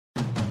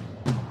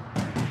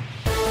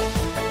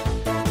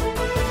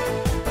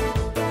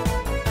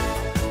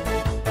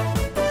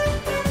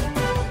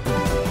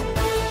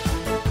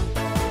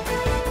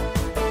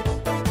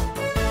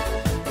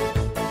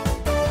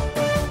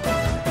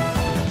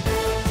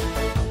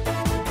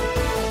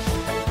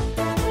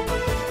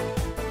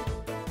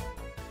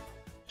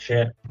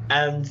shit,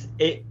 and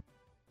it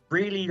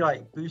really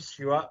like boosts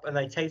you up, and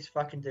they taste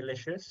fucking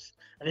delicious.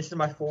 And this is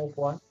my fourth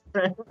one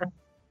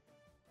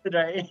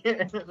today.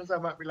 So I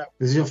might be like,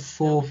 This is your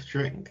fourth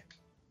drink.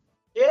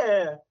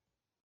 yeah,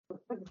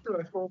 this is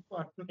my fourth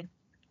one.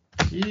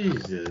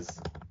 Jesus.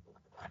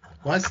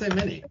 Why so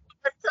many?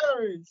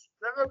 Calories.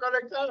 I've not got no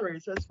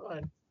calories, so it's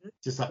fine.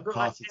 Just like I've got,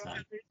 party 10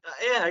 time. calories.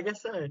 Yeah, I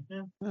guess so.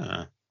 Yeah.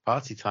 Ah,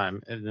 party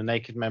time in the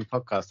Naked Men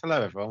podcast.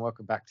 Hello, everyone.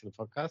 Welcome back to the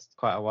podcast.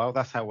 Quite a while.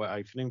 That's how we're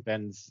opening.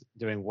 Ben's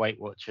doing Weight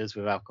Watchers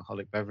with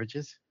alcoholic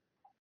beverages.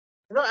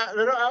 They're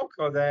not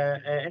alcohol.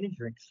 They're energy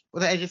drinks.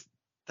 Well,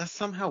 that's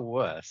somehow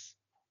worse.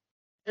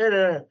 Yeah,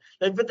 no.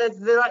 But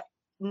they're like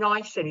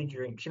nice energy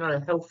drinks. You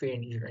know, healthy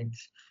energy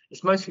drinks.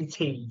 It's mostly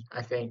tea,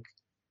 I think.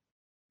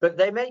 But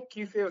they make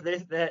you feel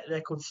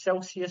they're called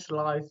Celsius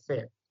Live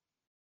Fit.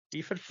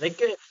 You've had They're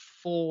good.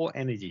 4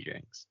 energy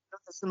drinks.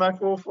 That's my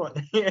fourth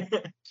one.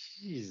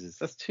 Jesus,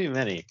 that's too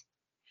many. You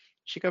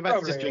should go back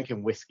to just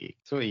drinking whiskey.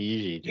 That's what you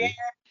usually do. Yeah,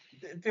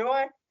 do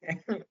I?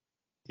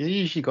 You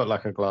usually got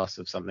like a glass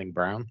of something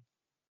brown.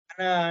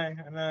 I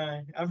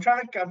know. I'm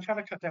trying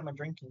to cut down my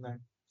drinking though.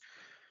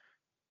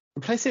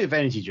 Replace it with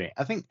energy drink.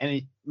 I think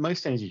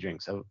most energy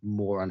drinks are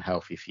more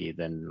unhealthy for you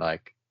than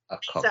like a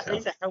cocktail.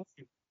 These are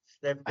healthy.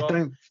 I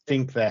don't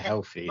think they're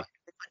healthy. They've got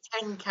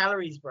 10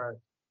 calories, bro.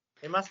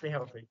 They must be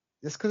healthy.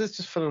 Just because it's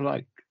just full of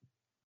like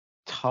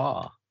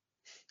tar.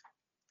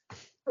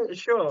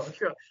 Sure.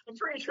 I'm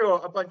pretty sure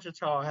a bunch of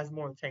tar has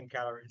more than 10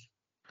 calories.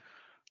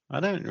 I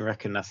don't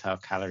reckon that's how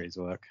calories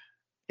work.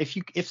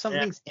 If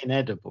something's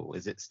inedible,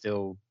 has it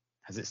still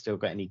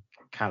got any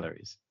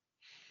calories?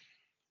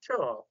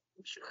 Sure.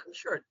 I'm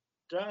sure it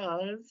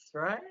does,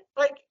 right?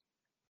 Like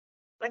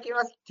it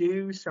must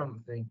do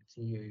something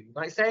to you.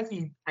 Like say if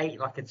you ate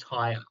like a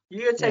tire,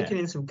 you're taking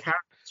in some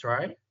calories,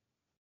 right?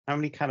 How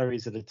many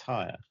calories are the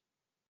tire?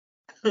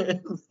 So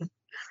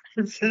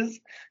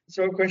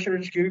a question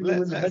which Google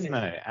was let us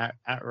know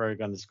at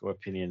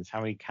Rogue_opinions. How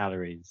many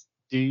calories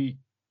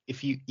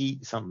if you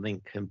eat something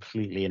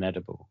completely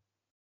inedible,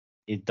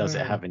 does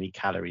it have any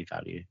calorie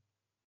value?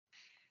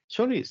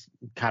 Surely it's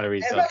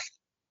calories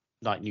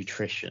like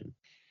nutrition.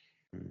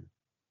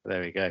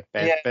 There we go.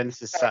 Ben's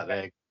just sat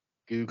there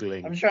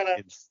Googling.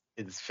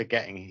 It's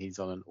forgetting he's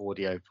on an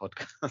audio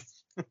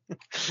podcast. I'm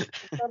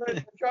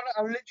literally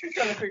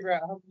trying to figure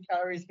out how many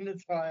calories in a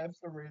tire for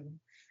some reason.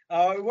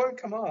 It won't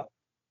come up.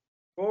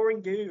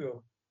 Boring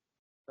Google.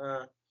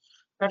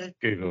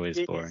 Google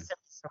is boring.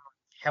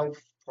 Health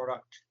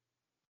product.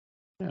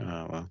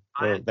 Oh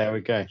well, there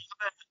we go.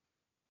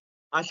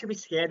 I should be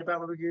scared about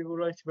what Google,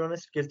 though, to be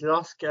honest, because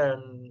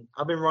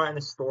I've been writing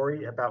a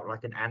story about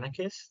like an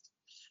anarchist,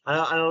 and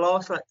the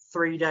last like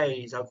 3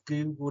 days I've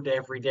Googled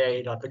every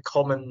day like the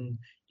common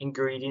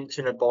ingredients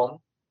in a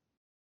bomb.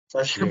 So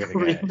I should you're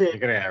gonna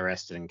get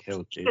arrested and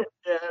killed, dude.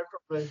 Yeah,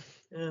 probably.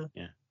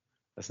 Yeah.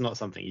 That's not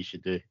something you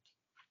should do.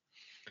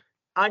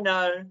 I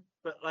know,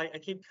 but like I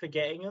keep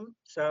forgetting them,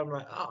 so I'm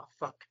like, oh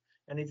fuck,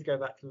 I need to go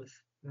back to this.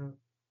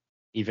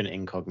 Even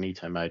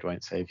incognito mode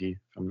won't save you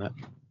from that.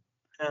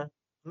 Yeah,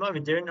 I'm not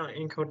even doing that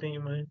incognito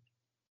mode.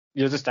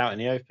 You're just out in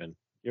the open.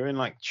 You're in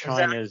like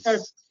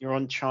you're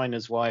on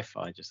China's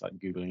Wi-Fi, just like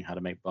Googling how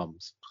to make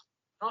bombs.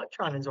 Not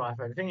China's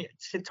Wi-Fi. I think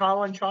it's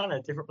Taiwan,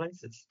 China, different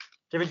places,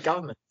 different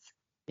governments.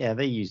 Yeah,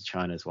 they use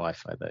China's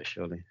Wi-Fi though,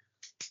 surely.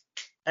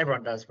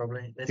 Everyone does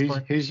probably.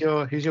 Who's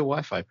your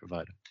Wi-Fi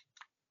provider?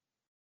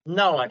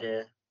 No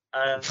idea.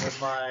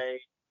 My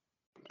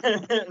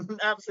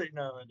absolutely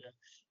no idea.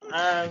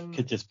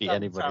 Could just be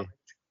anybody.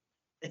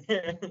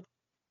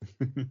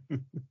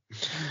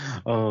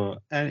 So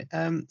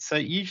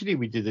usually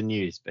we do the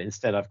news, but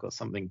instead I've got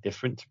something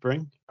different to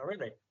bring. Oh,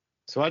 really?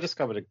 So I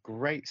discovered a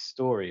great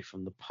story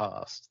from the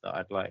past that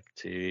I'd like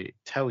to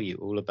tell you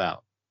all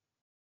about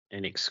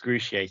in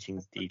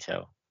excruciating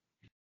detail.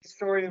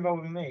 Story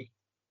involving me?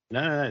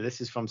 No.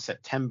 This is from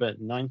September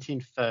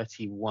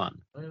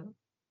 1931. Mm-hmm.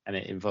 And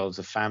it involves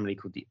a family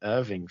called the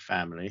Irving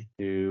family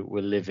who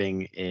were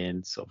living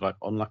in sort of like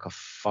on like a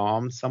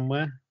farm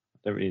somewhere. I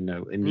don't really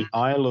know. In the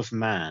Isle of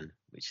Man,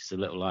 which is a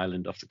little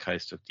island off the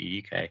coast of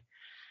the UK.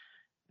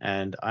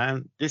 And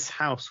this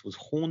house was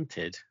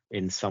haunted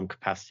in some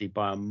capacity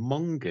by a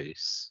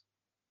mongoose.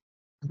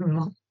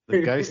 The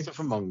ghost of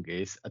a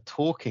mongoose, a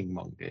talking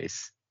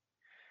mongoose.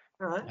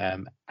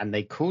 Right. And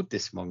they called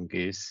this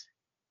mongoose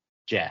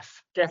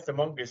Jeff. Jeff the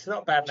mongoose. It's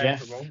not a bad name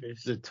for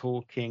mongoose. The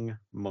talking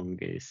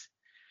mongoose.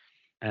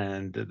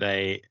 And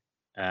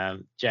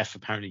Jeff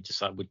apparently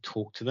just like would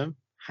talk to them,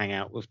 hang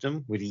out with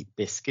them, would eat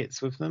biscuits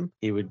with them.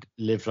 He would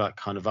live like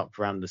kind of up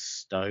around the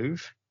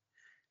stove.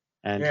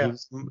 And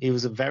he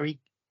was a very,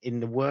 in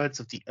the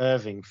words of the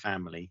Irving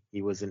family,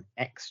 he was an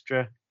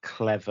extra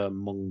clever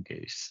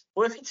mongoose.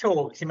 Well, if he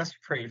talks, he must be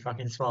pretty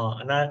fucking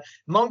smart. And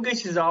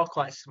mongooses are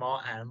quite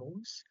smart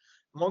animals.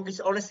 Mongoose,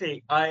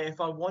 honestly, if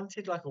I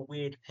wanted like a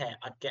weird pet,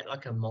 I'd get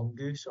like a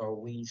mongoose or a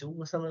weasel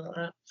or something like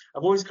that.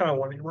 I've always kind of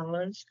wanted one of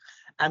those.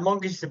 And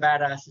mongooses are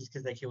badasses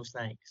because they kill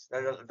snakes.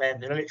 They're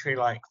literally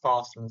like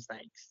faster than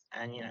snakes,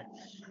 and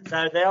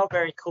so they are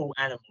very cool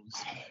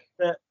animals.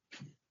 But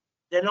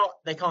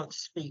they can't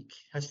speak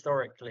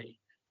historically.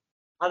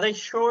 Are they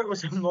sure it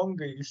was a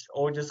mongoose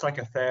or just like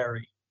a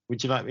fairy?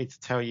 Would you like me to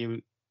tell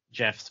you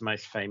Jeff's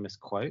most famous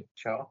quote?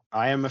 Sure.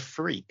 I am a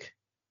freak.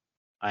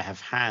 I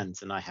have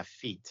hands and I have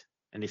feet.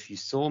 And if you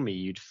saw me,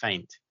 you'd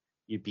faint.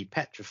 You'd be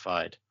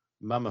petrified,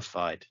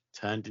 mummified,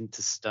 turned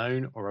into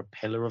stone or a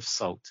pillar of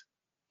salt.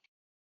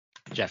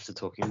 Jeff the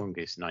Talking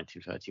Mongoose,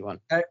 1931.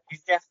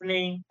 He's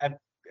definitely a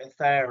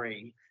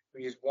fairy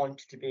who just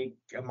wanted to be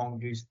a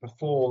mongoose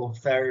before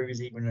fairy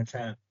was even a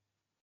term.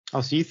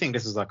 Oh, so you think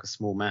this is like a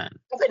small man?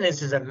 I think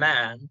this is a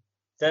man.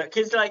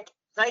 Because, like,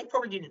 they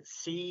probably didn't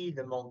see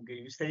the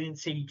mongoose. They didn't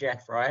see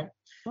Jeff, right?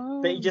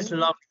 Oh, But he just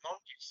loved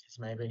mongooses,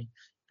 maybe.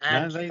 no,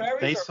 And they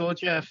fairies are. saw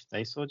Jeff.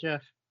 They saw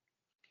Jeff.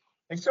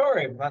 They saw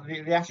him, like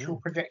the Yeah. astral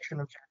projection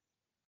of Jeff.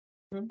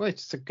 Well,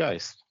 it's just a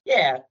ghost.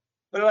 Yeah.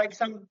 But, like,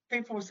 some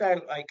people say,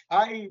 like,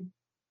 I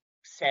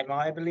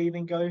semi believe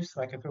in ghosts.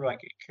 Like, I feel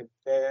like it could.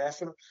 There's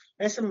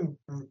some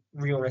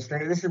realness.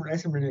 There's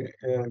some really,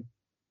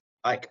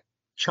 like,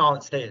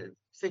 chance that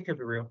it could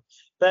be real.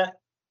 But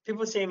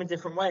people see them in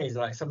different ways.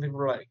 Like some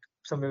people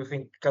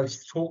think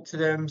ghosts talk to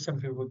them. Some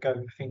people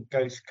think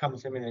ghosts come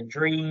to them in their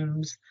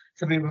dreams.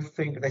 Some people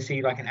think they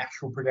see like an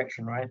astral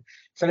projection, right?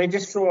 So they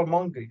just saw a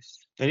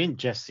mongoose. They didn't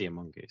just see a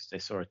mongoose. They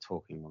saw a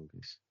talking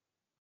mongoose.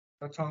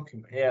 A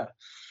talking, yeah.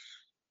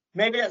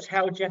 Maybe that's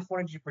how Jeff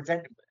wanted to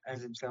present him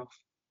as himself.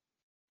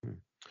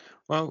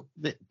 Well,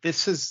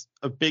 this is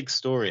a big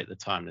story at the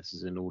time. This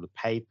is in all the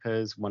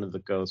papers. One of the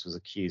girls was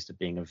accused of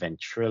being a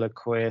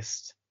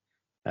ventriloquist,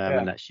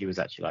 and that she was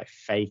actually like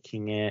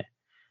faking it.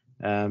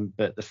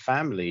 But the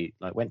family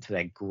like went to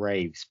their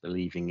graves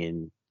believing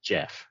in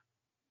Jeff,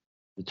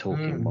 the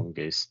talking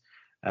mongoose.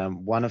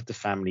 One of the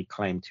family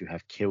claimed to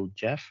have killed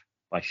Jeff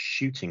by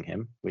shooting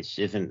him, which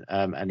isn't.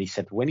 And he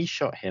said when he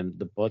shot him,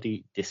 the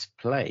body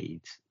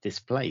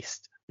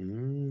displaced.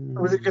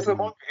 Was it just a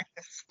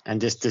mongoose?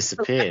 And just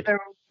disappeared.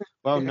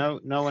 Well, no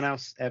one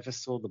else ever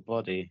saw the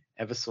body.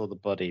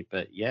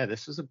 But yeah,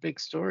 this was a big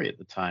story at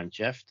the time.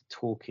 Jeff, the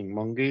talking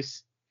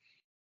mongoose.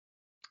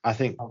 I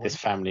think this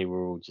family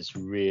were all just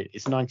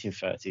it's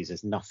 1930s.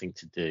 There's nothing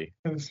to do.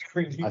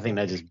 I think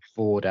they're just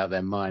bored out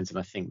their minds, and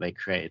I think they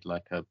created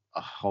like a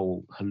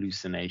whole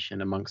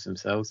hallucination amongst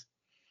themselves.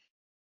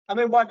 I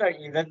mean, why don't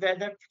you?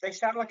 They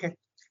sound like a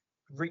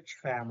rich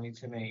family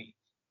to me.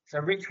 So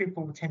rich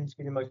people tend to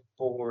be the most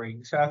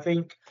boring. So I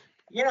think,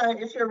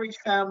 if you're a rich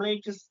family,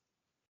 just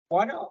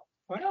why not?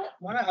 Why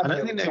not have I a don't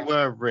little think they chat?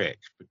 were rich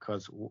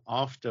because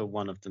after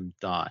one of them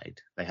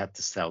died, they had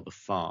to sell the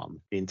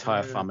farm, the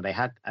entire farm.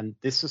 And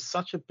this was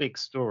such a big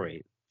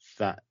story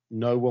that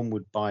no one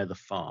would buy the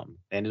farm.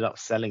 They ended up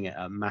selling it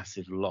at a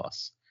massive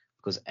loss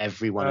because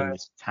everyone in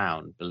this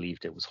town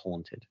believed it was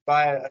haunted.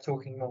 By a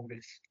talking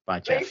mongoose. By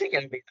But Jeff. is it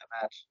going to be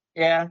that bad?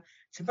 Yeah.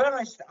 To be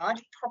honest,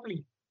 I'd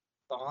probably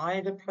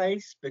buy the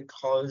place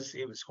because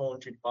it was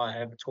haunted by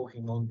a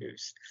talking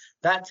mongoose.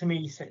 That to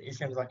me, it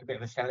seems like a bit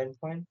of a selling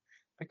point.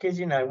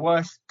 Because,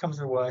 worst comes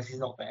to worst, he's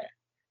not there.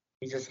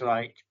 He's just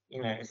like,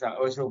 it's like,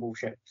 it's all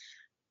bullshit.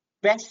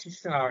 Best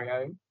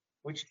scenario,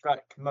 which is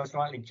like most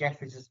likely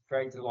Jeff is just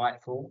very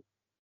delightful,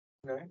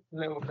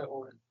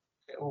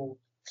 little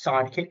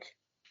sidekick.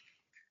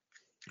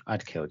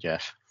 I'd kill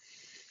Jeff.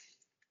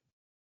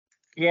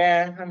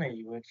 Yeah, I know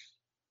you would.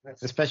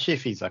 Especially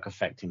if he's like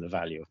affecting the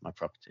value of my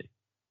property.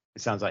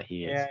 It sounds like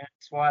he is. Yeah,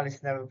 that's why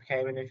this never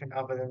became anything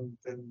other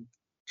than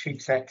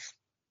cheap sex.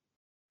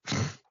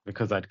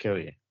 Because I'd kill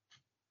you.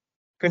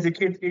 Because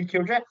he'd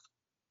kill Jeff.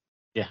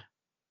 Yeah.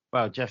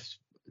 Well, Jeff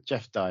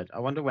died. I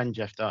wonder when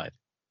Jeff died.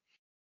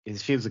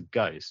 If he was a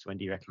ghost, when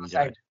do you reckon he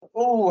died?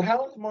 Oh, how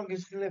long does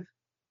Mongoose live?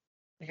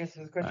 I guess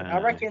that's the question. I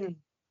reckon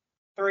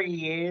 3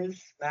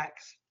 years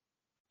max.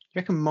 You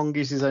reckon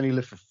mongooses only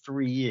live for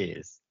 3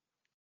 years?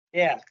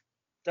 Yeah.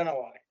 Don't know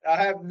why.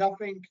 I have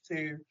nothing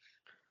to.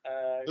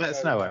 Let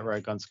us know at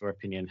Rogue Underscore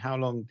Opinion. How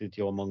long did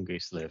your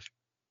mongoose live?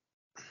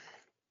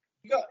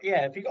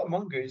 If you got a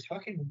mongoose,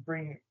 fucking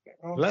bring.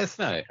 Let us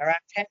know. Around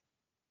 10,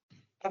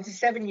 up to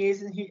 7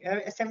 years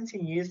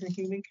 17 years in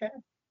human care.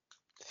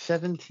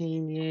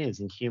 17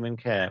 years in human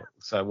care.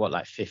 So what,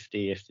 like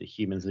 50 if the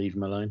humans leave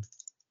them alone?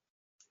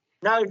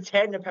 No,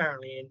 10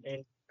 apparently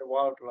in the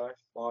wildlife.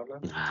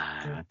 Nah,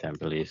 I don't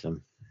believe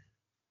them.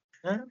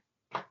 Huh?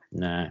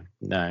 No,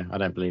 I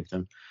don't believe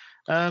them.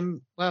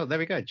 Well, there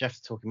we go.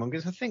 Jeff's Talking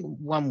Mongoose. I think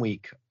 1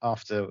 week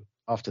after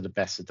the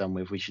best are done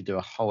with, we should do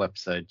a whole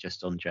episode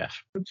just on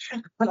Jeff.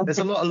 There's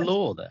a lot of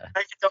lore there.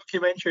 Make a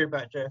documentary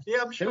about Jeff. Yeah,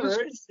 I'm sure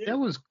there is. Yeah. There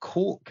was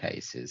court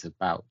cases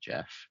about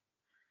Jeff.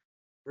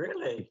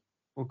 Really?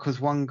 Well,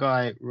 because one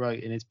guy wrote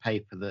in his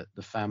paper that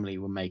the family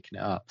were making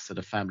it up, so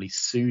the family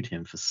sued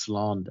him for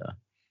slander,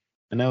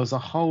 and there was a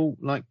whole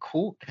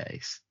court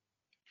case.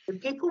 Do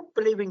people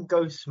believe in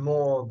ghosts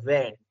more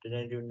then than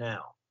they do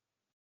now?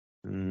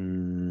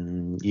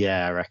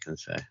 Yeah, I reckon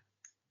so.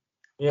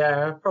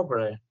 Yeah,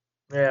 probably.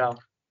 Yeah.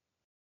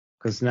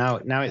 Because now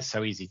it's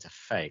so easy to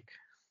fake.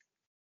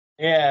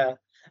 Yeah.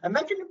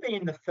 Imagine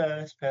being the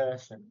first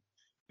person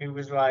who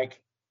was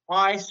like,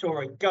 I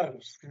saw a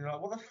ghost. And you're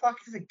like, what the fuck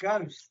is a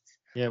ghost?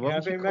 Yeah, what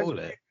would you call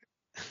it?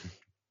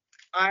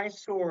 I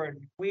saw a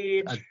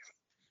weird Uh,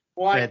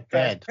 white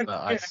they're dead, person.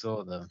 but I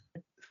saw them.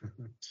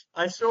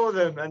 I saw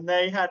them and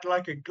they had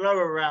like a glow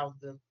around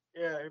them.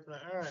 Yeah, it was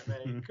like, all right,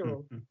 mate,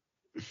 cool.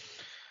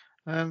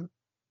 um.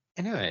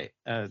 Anyway,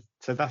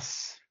 so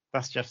that's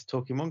Jeff's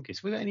Talking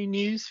Monkeys. We got any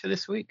news for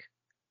this week?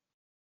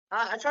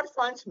 I tried to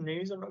find some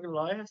news. I'm not gonna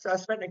lie. So I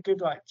spent a good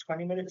like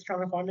 20 minutes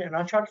trying to find it, and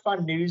I tried to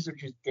find news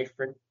which is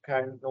different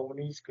kind of normal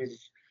news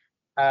because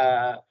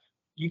uh,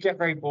 you get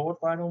very bored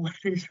by normal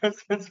news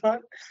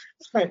sometimes.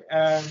 So,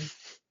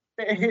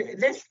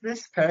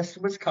 this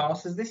person was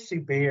cast as this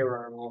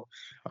superhero, or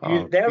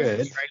Oh, there was a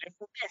good. trailer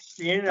for this,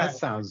 you That know.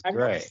 sounds And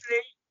great. honestly,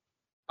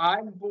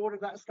 I'm bored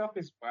of that stuff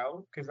as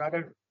well because I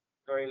don't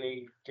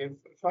really give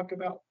a fuck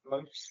about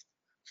most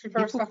superhero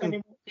People stuff can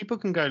anymore. people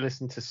can go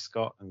listen to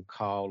Scott and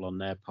Carl on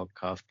their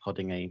podcast,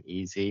 Podding Ain't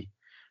Easy,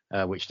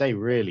 which they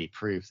really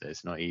prove that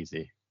it's not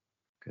easy.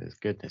 Because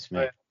goodness me,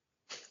 But,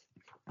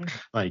 I'm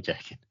only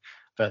joking.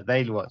 But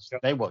they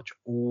watch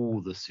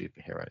all the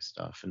superhero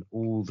stuff and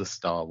all the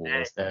Star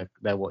Wars.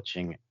 They're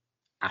watching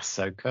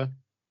Ahsoka.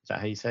 Is that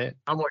how you say it?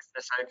 I'm watching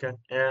Ahsoka.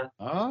 Yeah,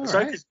 All right.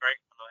 Ahsoka's great.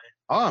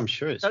 Oh, I'm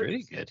sure it's By the way.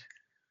 really good.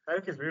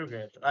 Ahsoka's real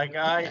good. Like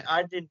Yeah.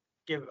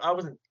 I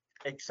wasn't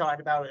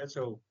excited about it at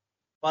all.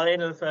 By the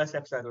end of the first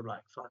episode, I'm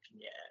like, fucking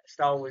yeah,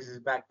 Star Wars is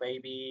back,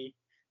 baby.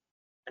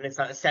 And it's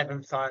like the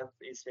seventh time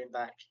it's been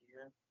back.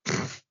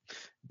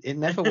 It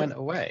never went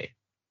away.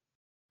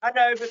 I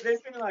know, but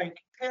there's been like,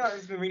 I feel like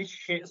there's been really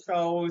shit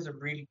Star Wars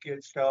and really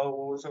good Star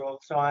Wars all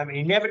the time, and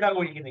you never know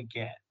what you're gonna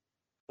get.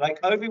 Like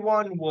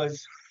Obi-Wan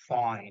was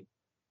fine.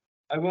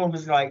 Obi-Wan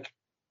was like,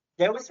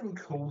 there was some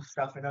cool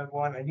stuff in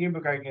Obi-Wan, and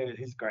Ewan McGregor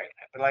is great,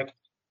 but like,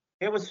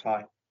 it was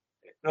fine.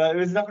 Like, it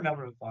was nothing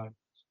other than fine.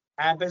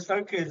 And but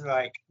Ahsoka is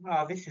like,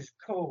 oh, this is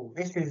cool.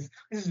 This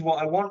is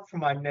what I want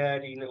from my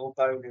nerdy little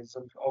bonus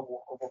of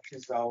watching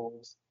Star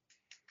Wars.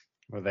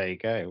 Well, there you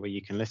go. Well,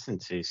 you can listen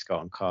to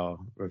Scott and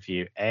Carl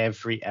review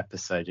every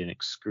episode in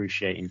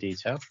excruciating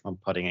detail on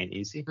Podding Ain't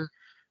Easy.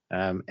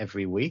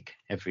 Every week.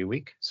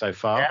 So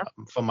far, Yeah,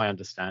 from my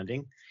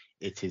understanding,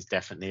 it is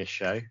definitely a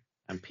show,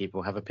 and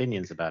people have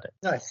opinions about it.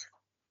 nice.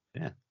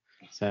 Yeah.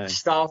 So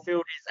Starfield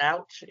is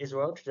out as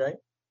well today.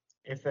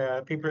 If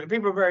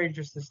people are very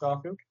interested in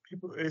Starfield,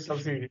 people it's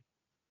obviously yeah.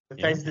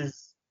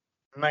 Bethesda's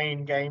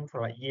main game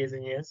for like years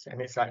and years,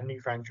 and it's like a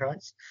new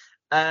franchise.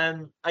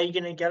 Are you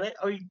gonna get it?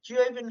 Or do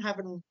you even have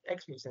an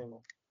Xbox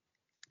anymore?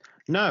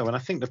 No, and I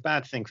think the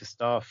bad thing for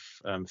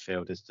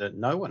Starfield is that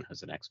no one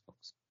has an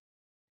Xbox.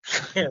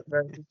 Yeah,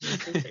 very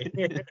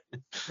interesting.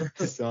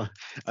 So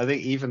I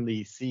think even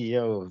the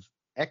CEO of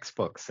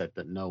Xbox said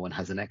that no one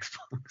has an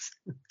Xbox.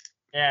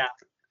 Yeah,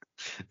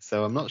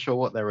 So I'm not sure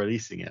what they're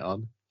releasing it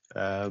on.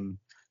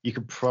 You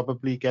could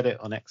probably get it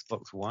on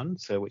Xbox One,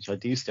 so which I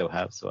do still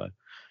have. So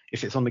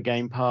if it's on the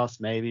Game Pass,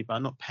 maybe, but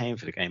I'm not paying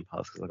for the Game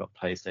Pass because I got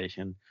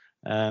PlayStation.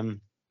 yeah.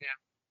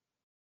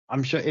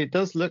 I'm sure it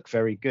does look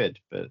very good,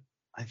 but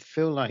I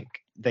feel like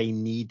they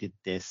needed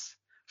this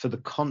for the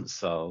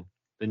console,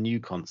 the new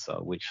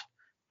console, which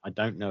I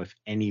don't know if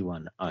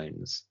anyone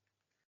owns.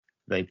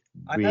 They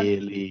I don't.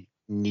 really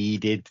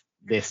needed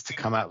this to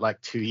come out like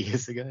 2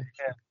 years ago.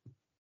 Yeah.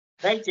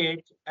 They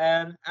did,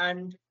 and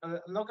I'm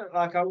not gonna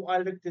like. I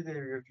looked at the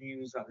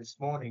reviews like this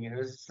morning, and it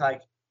was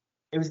like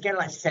it was getting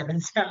like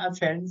sevens out of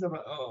tens. I'm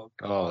like, oh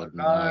Oh god,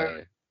 no,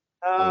 no.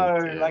 Oh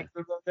no. dear. Like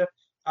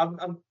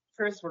I'm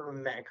curious what a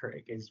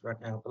Metacritic is right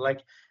now, but like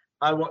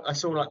I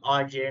saw like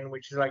IGN,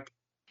 which is like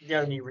the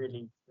only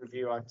really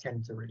review I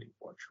tend to really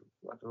watch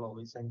like a lot of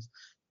these things.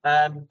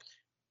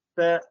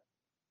 But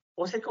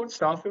what's it called?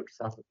 Starfield.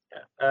 Starfield.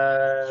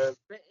 Yeah.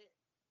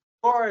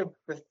 For a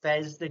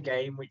Bethesda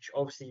game, which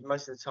obviously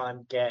most of the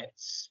time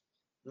gets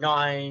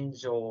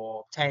nines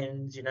or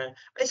tens,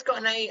 it's got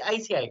an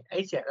 88.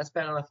 88. That's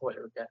better than I thought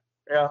it would get.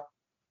 Yeah.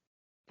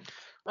 Well,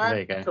 there Alright,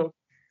 you go.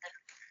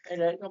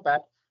 cool. Not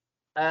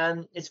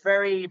bad. It's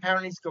very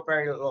apparently it's got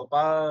very lot of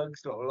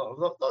bugs,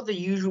 lot of the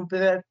usual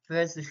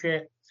Bethesda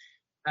shit.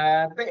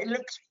 But it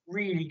looks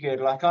really good.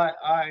 Like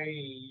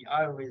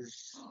I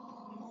was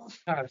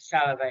kind of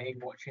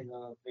salivating watching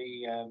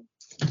the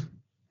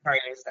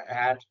trailers that it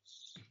had.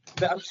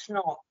 But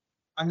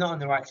I'm not in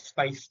the right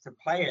space to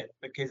play it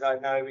because I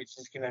know it's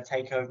just gonna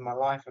take over my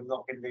life. I'm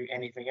not gonna do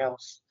anything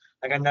else.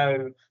 Like I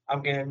know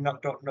I'm gonna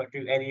not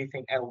do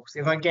anything else.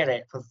 If I get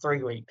it for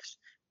 3 weeks,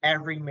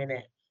 every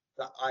minute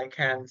that I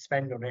can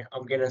spend on it,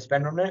 I'm gonna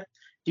spend on it.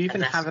 Do you And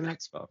even have that's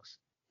an Xbox?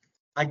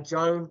 I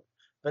don't,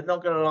 but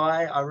not gonna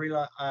lie, I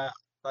realized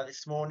like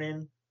this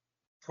morning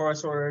before I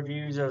saw the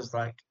reviews, I was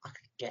like, I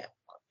could get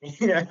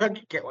one. I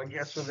could get one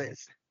just for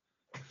this.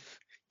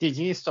 Dude,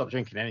 you need to stop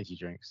drinking energy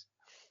drinks.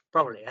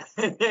 Probably.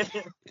 Yeah.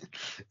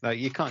 No,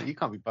 you can't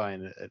be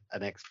buying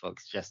an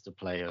Xbox just to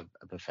play a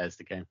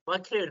Bethesda game. Well, I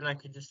could, and I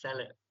could just sell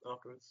it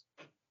afterwards.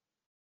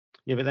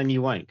 Yeah, but then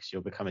you won't because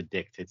you'll become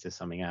addicted to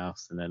something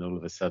else, and then all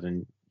of a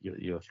sudden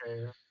you're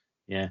True.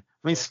 yeah.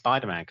 I mean,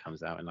 Spider-Man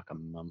comes out in like a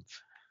month,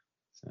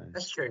 so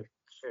That's true.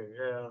 That's true.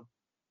 Yeah.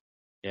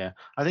 Yeah,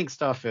 I think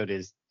Starfield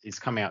is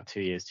coming out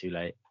 2 years too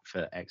late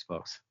for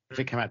Xbox. If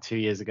it came out 2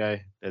 years ago,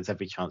 there's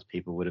every chance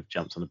people would have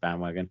jumped on the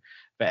bandwagon.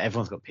 But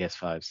everyone's got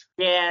PS5s.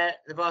 Yeah,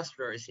 the vast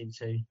majority seem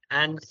to,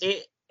 and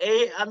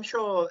I'm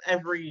sure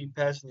every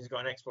person who's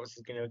got an Xbox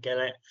is going to get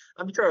it.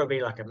 I'm sure it'll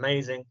be like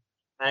amazing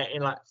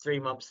in like 3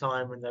 months'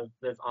 time when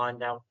they've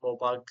ironed out more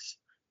bugs.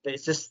 But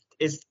it's just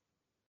it's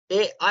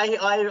it. I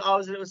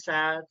was a little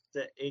sad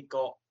that it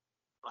got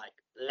like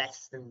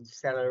less than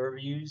stellar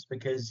reviews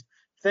because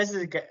this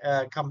is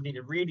a company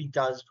that really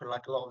does put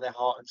like a lot of their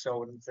heart and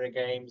soul into their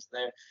games.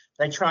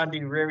 They try and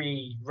do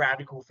really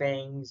radical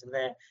things, and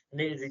it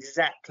is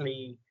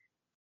exactly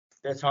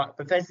the type.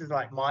 Bethesda's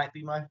like might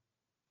be my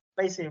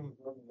basically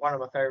one of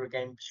my favorite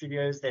game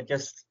studios. They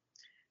just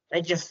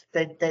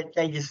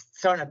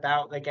something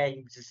about their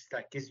games just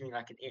like gives me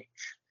like an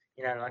itch.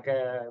 Like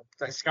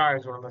Skyrim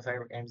is one of my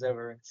favorite games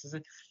ever.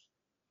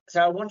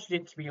 So I wanted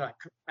it to be like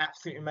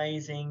absolutely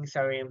amazing.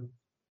 So in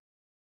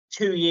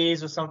 2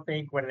 years or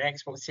something, when an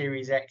Xbox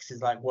Series X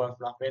is like worth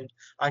nothing,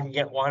 I can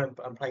get one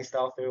and play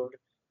Starfield.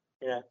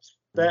 You know,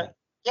 but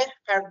yeah,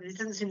 apparently it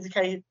doesn't seem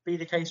to be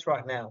the case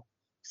right now.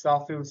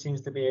 Starfield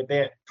seems to be a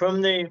bit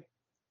from the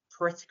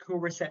critical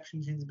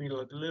reception seems to be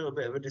like a little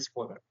bit of a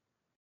disappointment.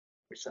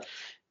 Which sucks.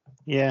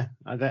 Yeah,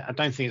 I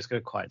don't think it's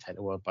going to quite take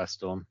the world by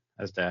storm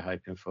as they're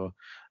hoping for.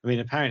 I mean,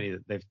 apparently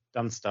they've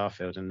done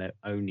Starfield and they're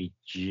only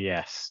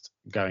just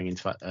going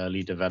into like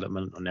early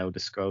development on Elder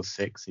Scrolls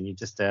 6, and you're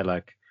just there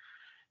like,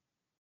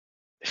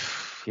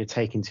 you're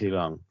taking too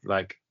long.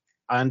 Like,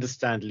 I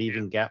understand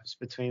leaving gaps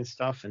between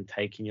stuff and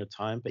taking your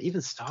time, but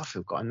even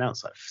Starfield got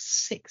announced like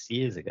 6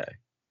 years ago.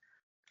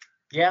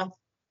 Yeah,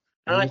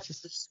 and like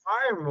just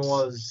Skyrim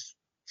was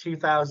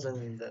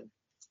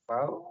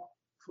 2012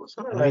 or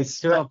something. I mean,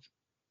 Like,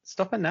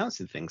 stop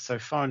announcing things so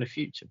far in the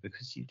future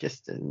because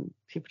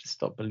people just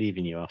stop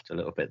believing you after a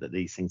little bit that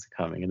these things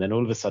are coming, and then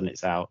all of a sudden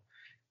it's out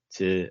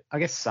to, I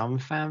guess, some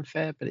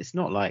fanfare, but it's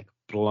not like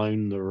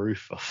blown the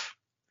roof off.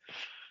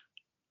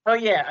 oh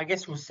yeah, I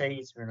guess we'll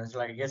see. To be honest,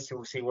 like I guess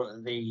we'll see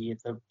what the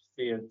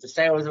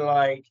sales are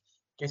like. I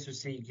guess we'll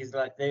see because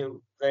like the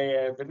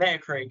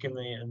Metacritic and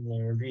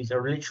the reviews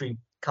are literally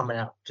coming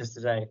out just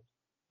today.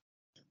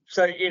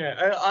 So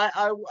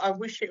I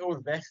wish it all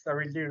the best. I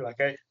really do.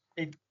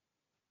 It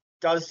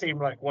does seem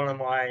like one of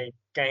my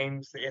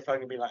games that if I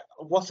can be like,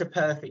 what's a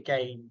perfect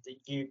game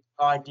that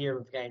idea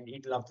of a game that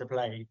you'd love to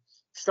play?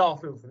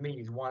 Starfield for me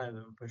is one of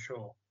them for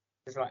sure.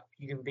 It's like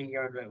you can be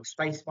your own little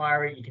space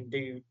pirate.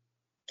 You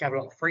have a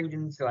lot of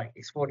freedom to like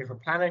explore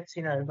different planets.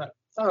 But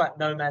it's not like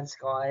No Man's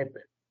Sky,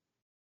 but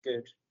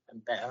good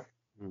and better.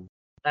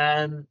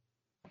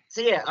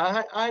 So yeah,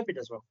 I hope it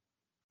does well.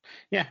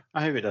 Yeah,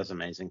 I hope it does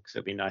amazing because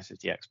it'd be nice if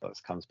the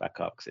Xbox comes back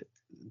up because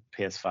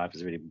PS5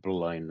 has really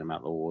blown them out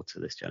of the water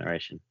this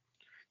generation.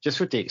 Just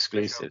with the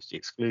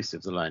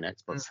exclusives alone,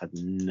 Xbox had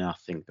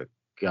nothing but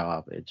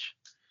garbage.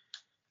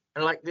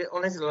 And like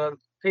honestly,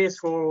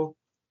 PS4,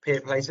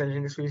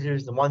 PlayStation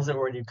exclusives, the ones that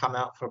already come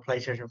out for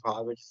PlayStation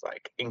 5 are just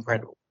like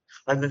incredible.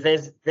 Like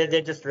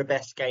they're just the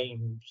best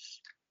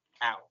games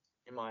out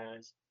in my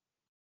eyes.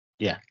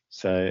 Yeah,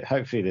 so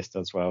hopefully this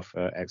does well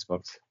for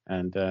Xbox,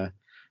 and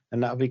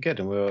that'll be good,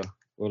 and we'll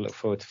look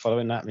forward to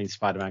following that. I mean,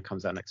 Spider-Man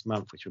comes out next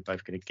month, which we're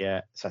both going to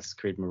get. Assassin's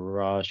Creed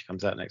Mirage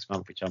comes out next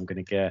month, which I'm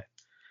going to get.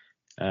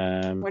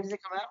 When does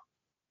it come out?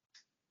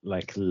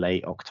 Like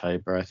late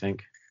October, I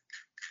think.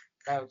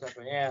 Oh,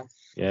 October, yeah.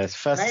 Yeah, it's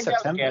 1st of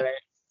September. Get it.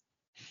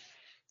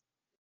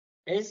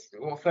 Is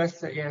well, first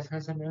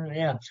September,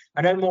 yeah.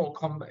 I know Mortal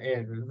Kombat.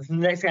 Yeah, the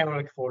next game I'm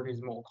looking forward to is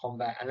Mortal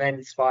Kombat, and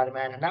then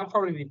Spider-Man, and that'll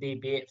probably be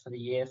it for the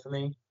year for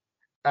me.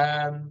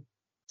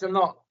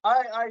 So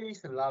I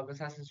used to love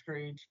Assassin's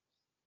Creed,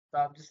 but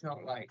I'm just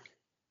not like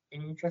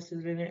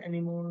interested in it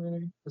anymore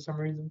really for some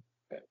reason.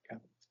 But,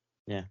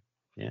 yeah.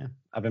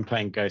 I've been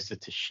playing Ghost of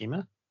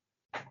Tsushima,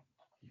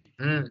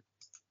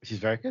 which is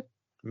very good.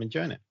 I'm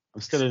enjoying it.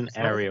 I'm still in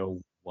Area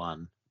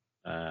 1.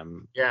 I've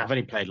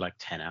only played like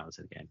 10 hours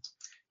of the game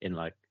in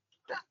like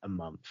a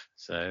month,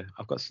 so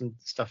I've got some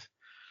stuff.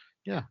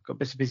 Yeah, got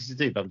bits and pieces to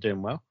do, but I'm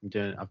doing well.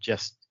 I've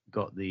just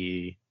got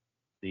the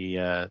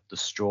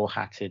straw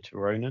hatted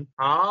Ronin.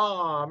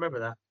 Oh, I remember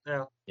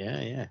that.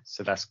 Yeah.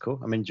 So that's cool.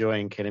 I'm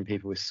enjoying killing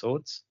people with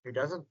swords. Who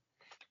doesn't?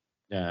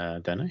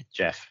 Don't know.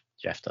 Jeff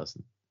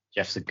doesn't.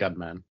 Jeff's a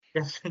gunman.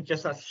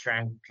 Just a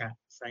strong cat.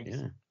 Thanks.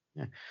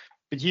 Yeah.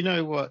 But you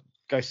know what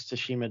Ghost of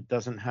Tsushima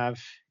doesn't have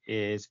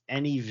is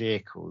any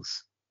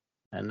vehicles,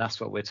 and that's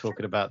what we're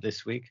talking about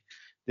this week.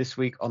 This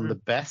week on the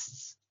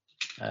bests.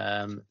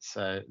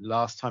 So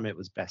last time it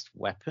was best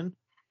weapon,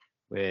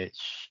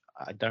 which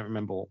I don't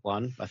remember what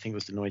won. I think it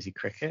was the noisy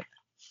cricket.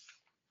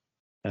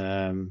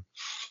 It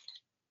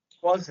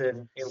was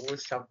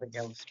something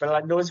else, but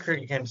like noisy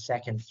cricket came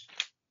second.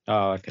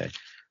 Oh, okay.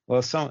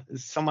 Well,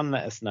 someone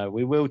let us know.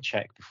 We will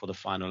check before the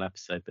final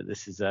episode, but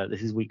this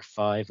is week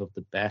 5 of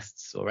the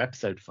bests, or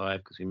episode 5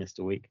 because we missed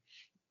a week.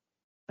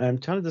 Trying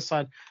to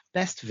decide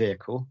best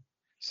vehicle.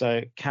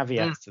 So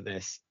caveats to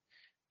this.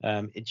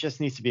 It just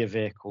needs to be a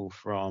vehicle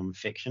from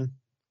fiction,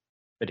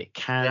 but it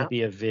can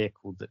be a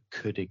vehicle that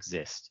could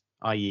exist,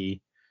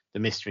 i.e., the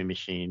Mystery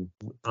Machine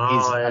is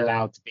Oh, yeah.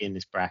 allowed to be in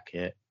this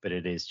bracket, but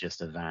it is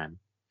just a van,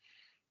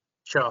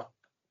 Sure.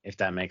 if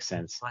that makes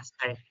sense. Nice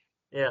paint.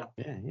 Yeah.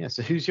 Yeah.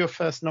 So who's your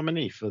first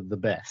nominee for the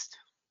best?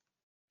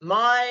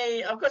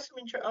 I've got some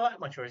I like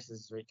my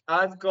choices this week.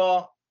 I've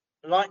got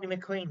Lightning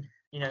McQueen.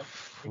 You know,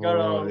 you got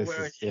Oh, to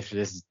where is he? this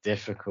is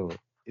difficult.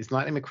 Is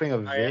Lightning McQueen a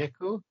Oh yeah,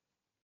 vehicle?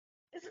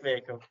 it's a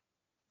vehicle.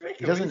 He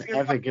Vehicle. doesn't It's a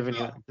ever fucking give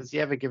anyone. car. Does he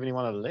ever give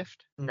anyone a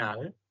lift?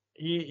 No,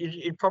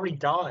 you'd probably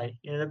die.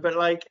 You know, but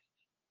like,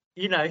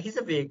 you know, he's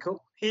a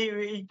vehicle.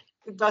 He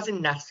does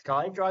in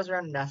NASCAR. He drives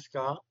around in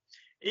NASCAR.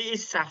 He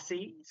is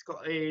sassy.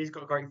 He's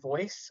got a great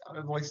voice.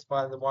 Voiced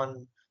by the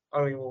one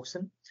Owen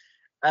Wilson.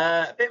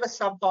 A bit of a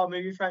subpar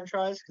movie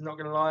franchise. 'Cause not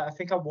gonna lie, I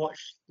think I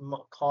watched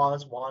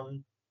Cars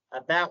 1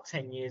 about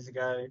 10 years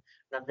ago, and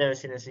I've never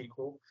seen a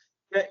sequel.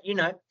 But you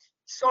know,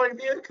 solid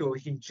vehicle.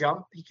 He can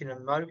jump. He can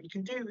emote. He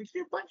can do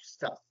a bunch of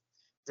stuff.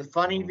 It's a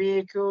funny Mm.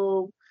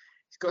 vehicle.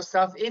 It's got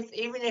stuff.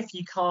 Even if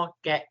you can't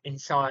get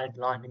inside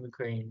Lightning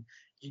McQueen,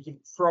 you can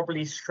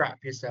probably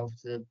strap yourself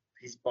to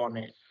his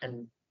bonnet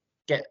and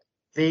get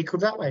vehicle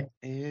that way.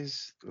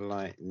 Is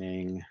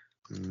Lightning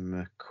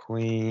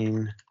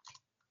McQueen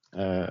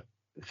a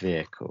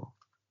vehicle?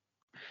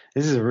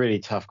 This is a really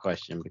tough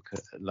question,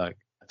 because like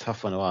a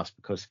tough one to ask,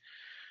 because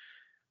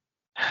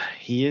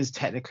he is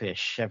technically a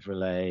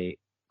Chevrolet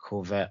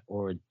Corvette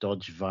or a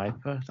Dodge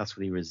Viper. That's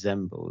what he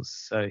resembles.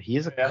 So he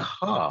is a Yeah.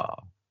 car,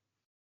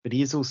 but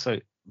he is also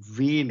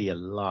really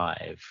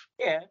alive.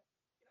 Yeah,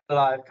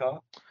 live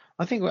car.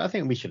 I think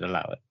we should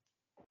allow it.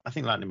 I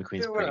think Lightning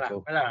McQueen's pretty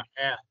cool. Yeah.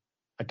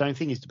 I don't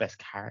think he's the best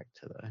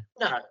character though.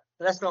 No,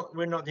 that's not.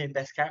 We're not doing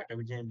best character.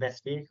 We're doing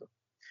best vehicle,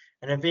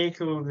 and a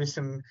vehicle with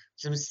some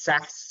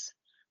sass,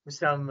 with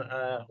some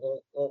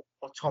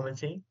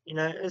autonomy. You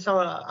know, so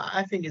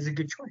I think is a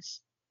good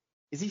choice.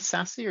 Is he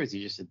sassy or is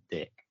he just a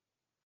dick?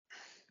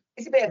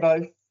 It's a bit of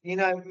both. You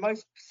know,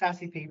 most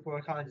sassy people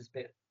are kind of just a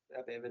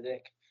bit of a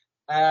dick.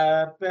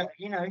 But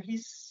you know,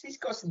 he's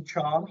got some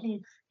charm.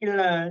 He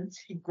learns,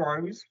 he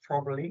grows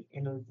probably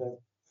in the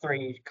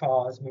three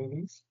Cars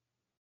movies.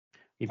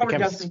 He Probably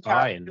became a does some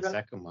spy in character the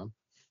second one.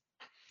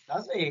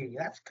 Does he?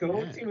 That's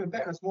cool. Yeah. It's even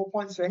better. It's more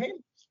points for him.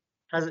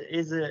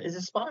 Is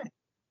a spy.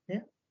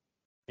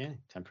 Yeah,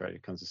 temporarily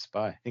becomes a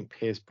spy. I think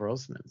Pierce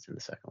Brosnan's in the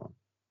second one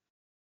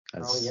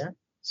as Oh yeah.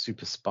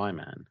 Super Spy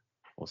Man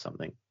or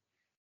something.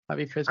 Might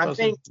be Pierce I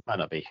Brosnan. think Might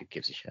not be. Who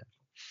gives a shit?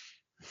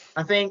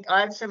 I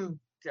have some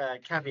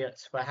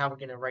caveats for how we're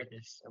going to rate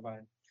this. About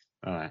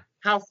All right.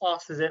 how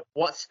fast is it?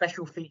 What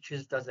special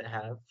features does it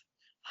have?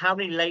 How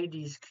many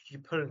ladies could you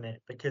put in it?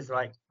 Because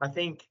like I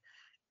think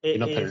You're it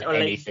not is putting or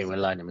anything with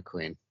Lightning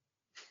McQueen.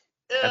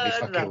 That'd be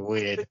fucking no,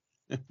 weird.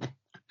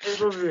 it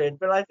will be weird.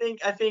 But I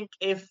think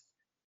if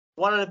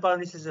one of the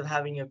bonuses of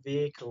having a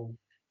vehicle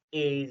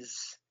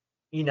is,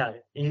 you know,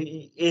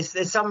 is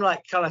there's some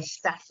like kind of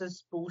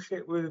status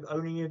bullshit with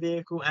owning a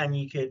vehicle, and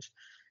you could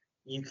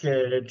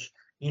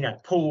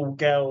pull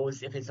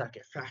girls if it's like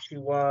a flashy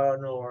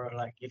one, or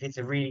like if it's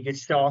a really good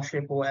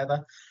starship or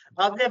whatever.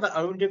 I've never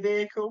owned a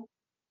vehicle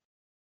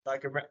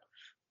like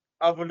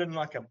other than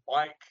like a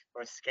bike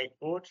or a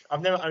skateboard.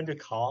 I've never owned a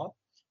car,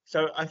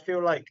 so I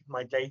feel like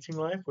my dating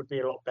life would be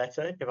a lot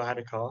better if I had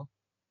a car.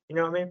 You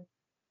know what I mean?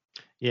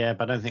 Yeah,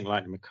 but I don't think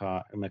Lightning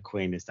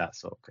McQueen is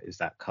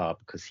that car,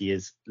 because he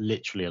is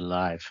literally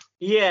alive.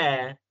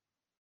 Yeah,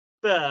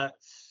 but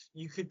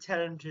you could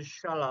tell him to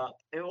shut up,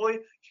 or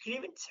you can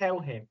even tell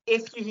him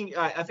if you can.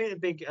 I think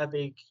a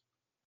big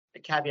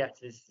caveat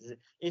to this is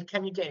if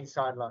can you get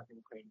inside Lightning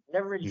McQueen?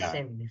 Never really No.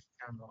 seen this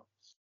camera,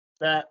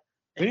 but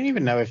We don't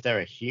even know if there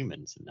are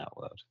humans in that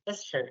world.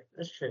 that's true.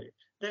 That's true.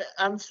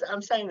 I'm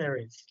saying there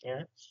is.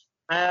 Yeah.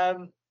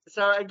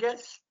 So I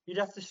guess you'd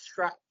have to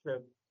strap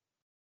them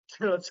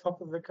to the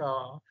top of the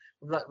car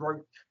with that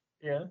rope.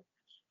 Yeah.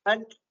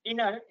 And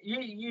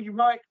you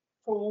might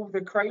pull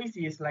the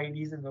craziest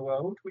ladies in the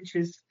world, which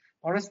is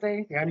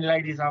honestly the only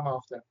ladies I'm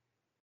after.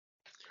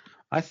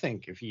 I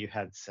think if you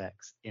had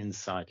sex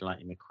inside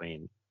Lightning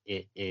McQueen,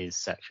 it is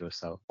sexual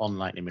assault on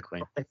Lightning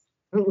McQueen.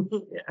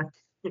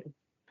 Yeah.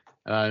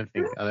 I don't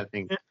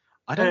think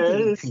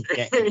you can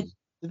get in.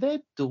 Do their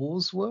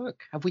doors work?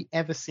 Have we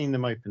ever seen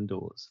them open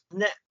doors?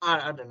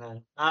 I don't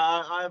know.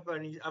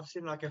 I've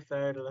seen like a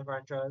third of the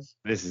franchise.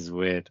 This is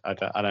weird. I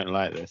don't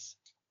like this.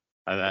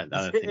 I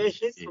don't think it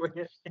should be.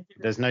 Weird.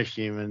 There's no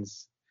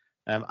humans.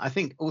 I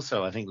think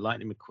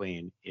Lightning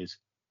McQueen is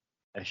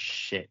a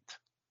shit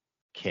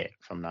Kit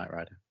from Knight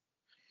Rider.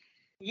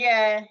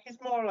 Yeah, he's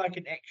more like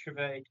an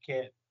extroverted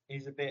Kit.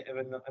 He's a bit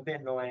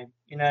annoying.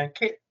 You know,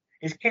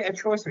 is Kit a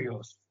choice of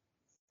yours?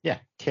 Yeah,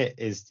 Kit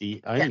is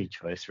the only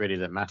choice really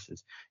that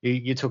matters.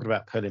 You're talking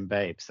about pulling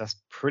babes. That's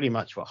pretty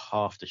much what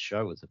half the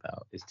show was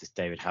about. Is just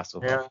David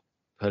Hasselhoff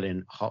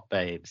pulling hot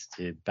babes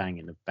to bang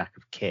in the back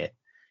of Kit.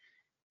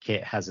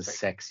 Kit has a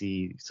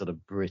sexy sort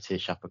of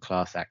British upper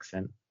class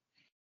accent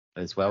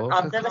as well.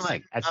 I've never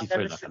seen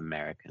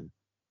American.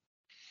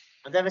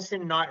 I've never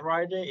seen Knight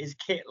Rider. Is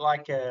Kit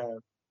like a?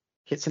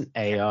 Kit's an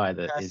AI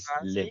that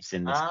lives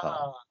in this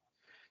car.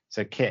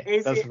 So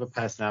Kit does have a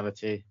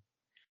personality.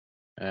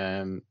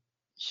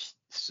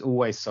 She's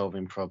always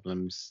solving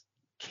problems.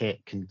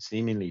 Kit can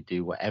seemingly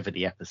do whatever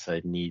the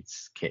episode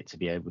needs Kit to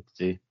be able to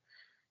do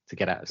to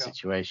get out of Yeah.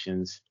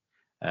 situations.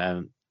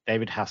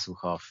 David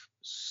Hasselhoff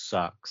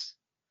sucks.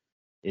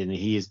 And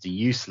he is the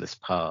useless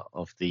part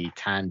of the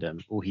tandem.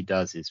 All he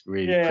does is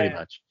really pretty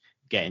much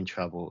get in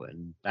trouble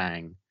and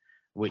bang,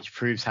 which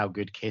proves how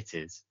good Kit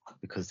is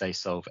because they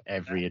solve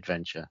every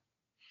adventure.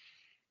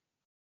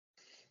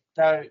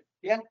 So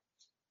yeah,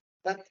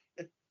 that.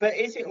 But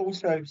is it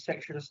also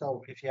sexual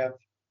assault if you have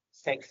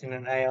sex in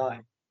an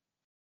AI?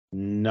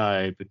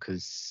 No,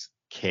 because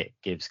Kit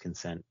gives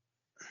consent.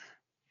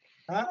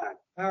 All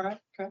right,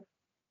 okay.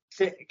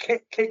 So,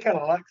 Kit kind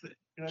of likes it,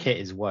 you know. Kit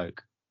is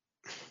woke.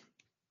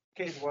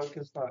 Kit is woke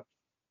as fuck.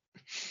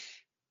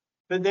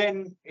 But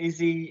then is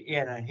he?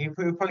 Yeah, no, he'll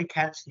probably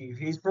cancel you.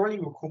 He's probably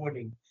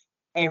recording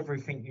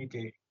everything you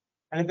do.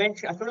 And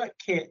eventually, I feel like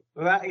Kit,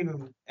 without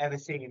even ever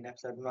seeing an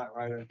episode of Knight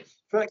Rider, I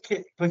feel like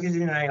Kit, because he's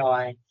an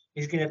AI,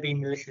 he's going to be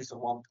malicious at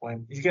one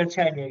point. He's going to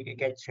turn you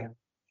against you.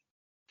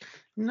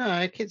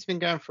 No, Kit's been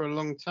going for a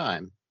long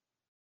time.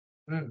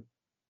 Mm.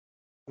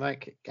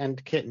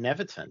 And Kit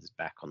never turns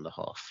back on the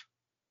Hoff.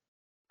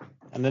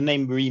 And then they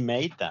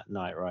remade that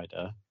Knight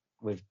Rider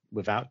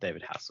without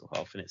David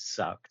Hasselhoff, and it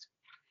sucked.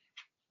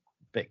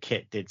 But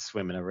Kit did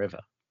swim in a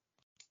river.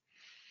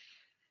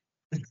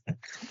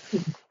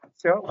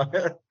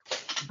 Sure.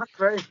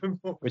 Very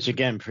important. Which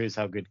again proves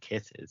how good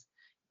Kit is.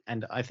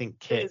 And I think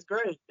Kit is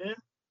great, yeah.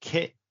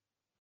 Kit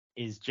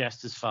is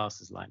just as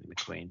fast as Lightning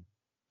McQueen.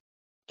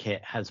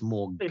 Kit has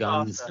more Bit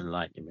guns faster. than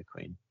Lightning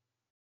McQueen.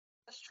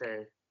 That's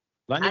true.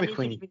 Lightning And you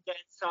can McQueen even get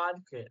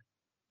inside Kit.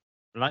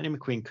 Lightning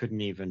McQueen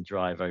couldn't even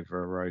drive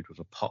over a road with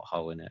a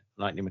pothole in it.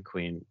 Lightning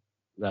McQueen,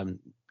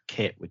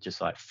 Kit would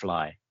just like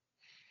fly.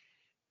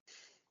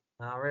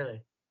 Oh,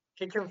 really?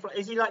 Kit can fly.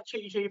 Is he like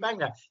Chitty Chitty Bang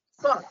Bang?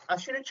 Fuck, I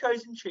should have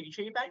chosen Chitty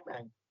Chitty Bang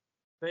Bang.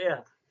 But yeah.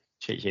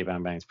 Chitty Chitty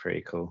Bang Bang's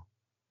pretty cool.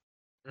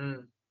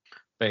 Mm.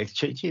 But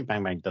Chitty Chitty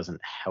Bang Bang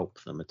doesn't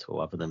help them at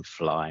all other than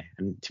fly.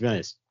 And to be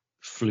honest,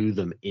 flew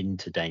them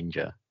into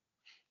danger.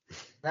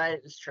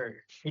 That is true.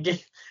 He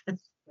did.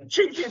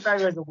 Chitty Chitty Bang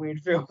Bang is a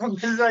weird film.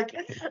 It's like,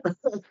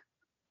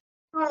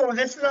 oh,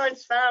 this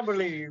nice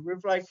family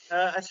with like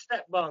a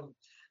stepmom.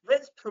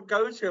 Let's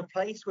go to a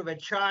place with a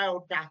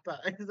child dapper.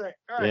 It's like,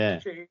 all right, Yeah.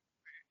 Chitty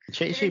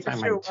Chitty Chitty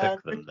Bang Bang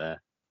took them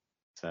there.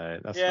 So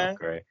that's not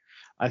great.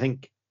 I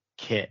think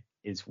Kit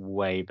is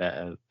way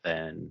better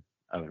than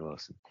Owen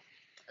Wilson.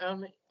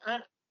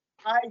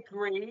 I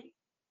agree.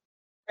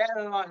 Better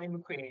than Lightning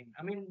McQueen.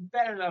 I mean,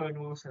 better than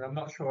Owen Wilson. I'm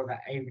not sure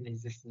that even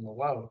exists in the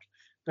world,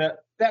 but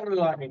better than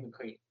Lightning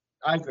McQueen.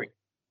 I agree.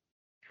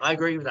 I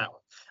agree with that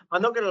one.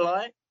 I'm not gonna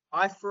lie.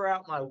 I threw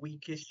out my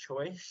weakest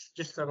choice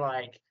just to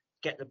like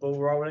get the ball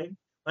rolling.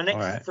 My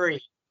next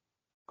three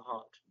are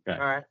hard. Okay.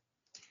 All right.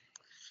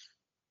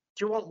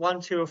 Do you want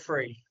 1, 2, or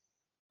 3?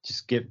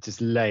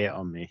 Just lay it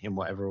on me in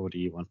whatever order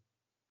you want.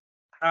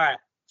 All right.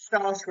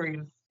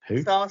 Starscream.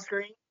 Who?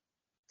 Starscream.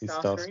 Who's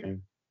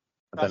Starscream?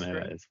 I don't know who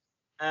that is.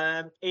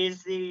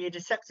 Is the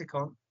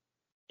Decepticon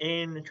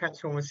in the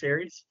Transformers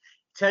series.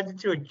 Turns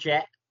into a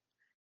jet.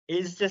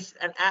 Is just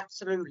an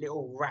absolute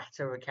little rat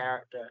of a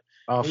character.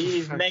 Oh,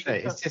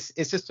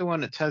 it's just the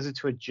one that turns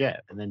into a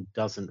jet and then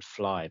doesn't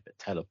fly but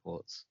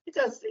teleports. It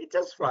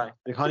does fly.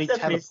 Can't he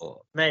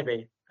teleport?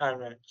 Maybe. I don't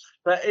know.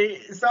 But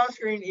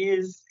Starscream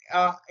is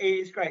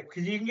great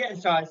because you can get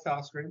inside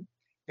Starscream.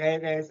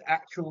 There's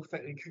actual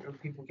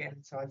people getting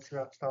inside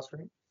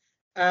Starscream.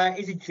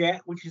 It's a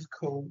jet, which is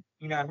cool.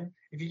 You know,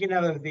 if you can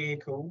have a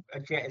vehicle, a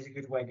jet is a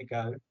good way to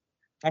go.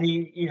 And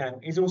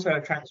he's also a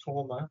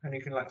transformer, and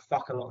he can like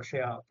fuck a lot of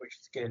shit up, which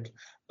is good.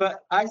 But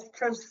I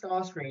chose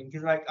Starscream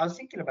because like I was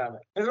thinking about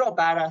it. There's a lot of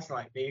badass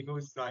like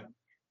vehicles, like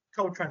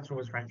whole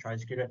Transformers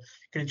franchise. Could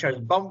have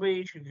chosen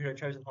Bumblebee, could have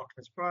chosen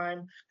Optimus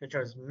Prime, could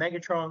have chosen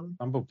Megatron.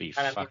 Bumblebee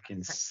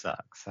fucking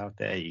sucks. How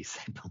dare you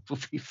say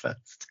Bumblebee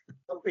first?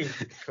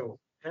 Bumblebee's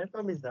cool. Yeah,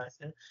 Bumblebee's nice.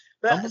 Yeah.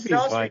 But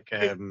Bumblebee's like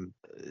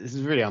this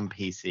is really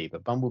un-PC,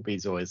 but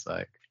Bumblebee's always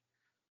like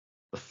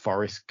the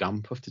Forrest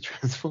Gump of the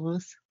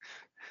Transformers.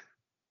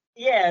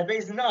 Yeah, but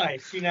he's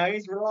nice,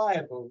 he's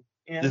reliable.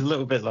 There's a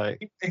little bit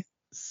like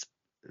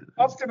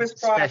Optimus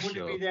Prime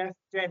wouldn't be there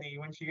for Jenny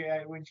when she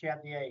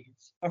had the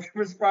AIDS.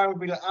 Optimus Prime would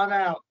be like, I'm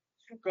out.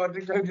 Got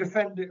to go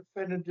defend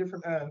a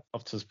different Earth.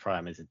 Optimus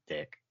Prime is a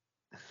dick.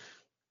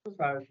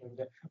 All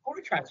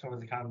the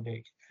Transformers are kind of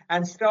dicks.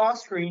 And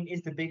Starscream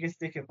is the biggest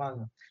dick among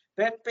them.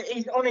 But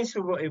he's honest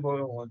with what he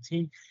wants.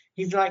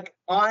 He's like,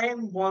 I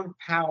want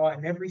power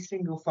in every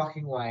single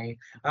fucking way.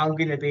 I'm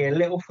going to be a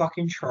little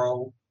fucking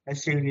troll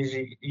as soon as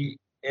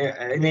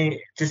and then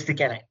just to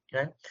get it,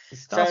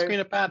 Is Starscream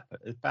a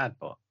bad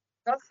bot?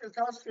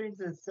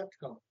 Starscream's a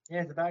Decepticon.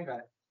 Yeah, he's a bad guy.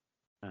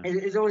 Oh.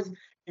 He's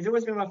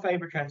always been my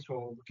favorite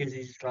Transformer because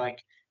he's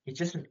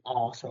just an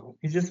arsehole.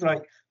 He's just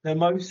like the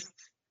most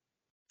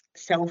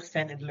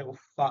self-centered little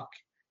fuck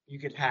you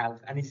could have,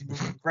 and he's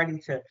ready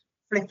to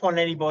flip on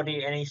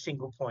anybody at any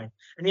single point.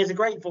 And he has a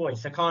great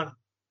voice. I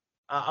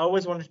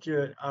always wanted to do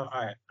it. All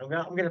right, I'm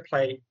gonna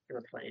play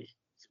his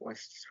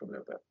voice just for a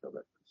little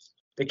bit.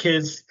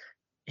 Because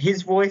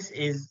his voice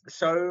is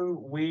so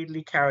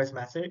weirdly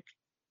charismatic.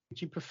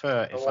 Would you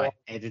prefer if Or I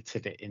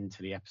edited it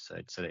into the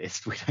episode so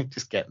that we don't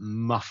just get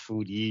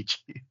muffled YouTube?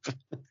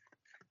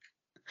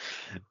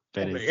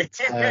 Ben is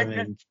probably.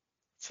 determined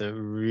to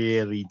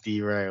really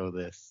derail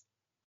this.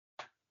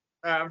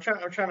 I'm trying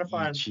to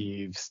find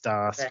YouTube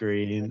star that.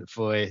 screen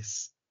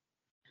voice.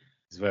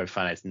 It's very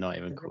funny. It's not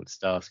even called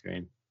star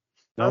screen.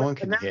 No one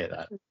can And hear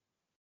that.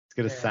 It's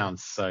gonna yeah. sound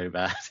so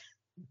bad.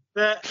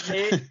 But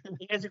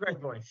he has a great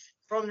voice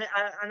from the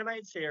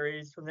animated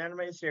series. From the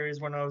animated series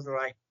when I was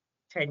like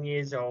 10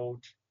 years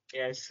old.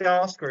 Yeah,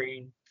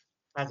 Starscream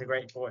has a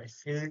great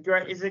voice. He's a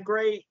great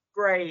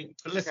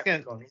But let's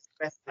get. Decepticon. He's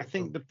the best I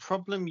think Decepticon. the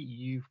problem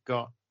you've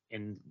got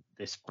in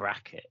this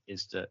bracket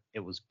is that it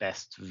was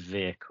best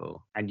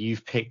vehicle, and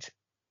you've picked,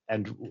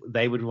 and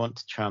they would want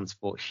to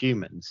transport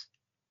humans,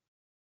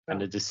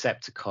 and Oh. the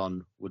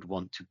Decepticon would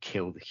want to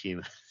kill the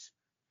humans.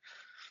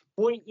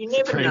 Well, you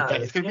never know.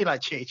 It's gonna be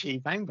like Chitty Chitty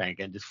Bang Bang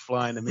and just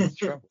flying them into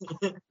trouble.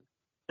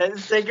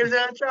 Let's take us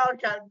out child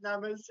count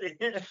numbers.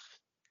 Yeah,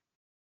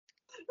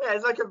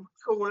 it's like a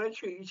cooler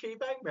Chitty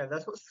Bang Bang.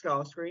 That's what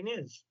Starscream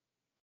is.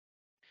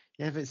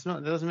 Yeah, but it's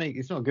not. It doesn't make.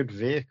 It's not a good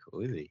vehicle,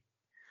 is he?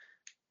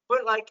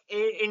 But like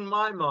in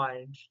my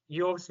mind,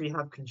 you obviously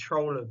have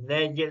control of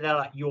them. They're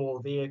like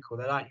your vehicle.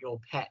 They're like your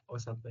pet or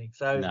something.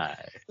 So No,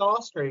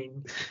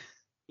 Starscream,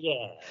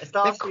 yeah, they're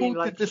Starscream called the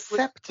like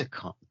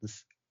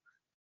Decepticons.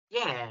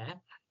 yeah.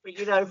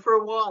 But for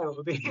a while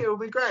it'll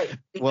be great.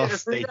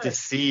 Whilst Who they knows?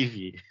 deceive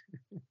you.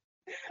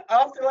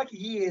 After like a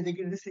year, they're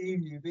gonna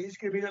deceive you, but it's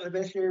gonna be like the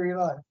best year of your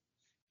life.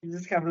 You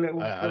just have a I little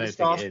don't think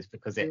star. it is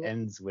because it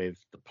ends with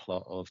the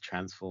plot of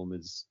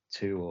Transformers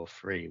 2 or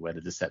 3, where the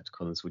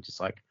Decepticons were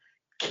just like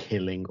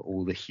killing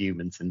all the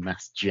humans in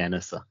mass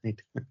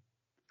genocide.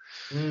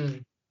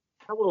 That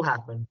will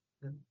happen.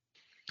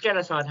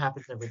 Genocide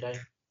happens every day.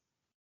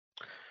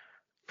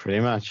 Pretty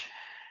much.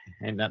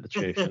 Ain't that the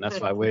truth? And that's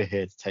why we're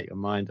here to take your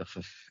mind off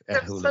of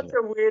That's all of such it.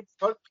 a weird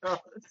podcast.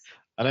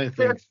 I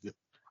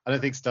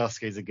don't think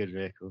Starsky is a good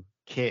vehicle.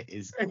 Kit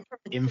is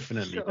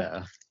infinitely Sure.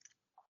 better.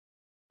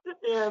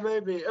 Yeah,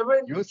 maybe. I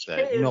mean, You're also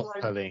Kit is not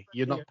like, pulling.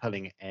 You're yeah. not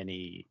pulling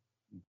any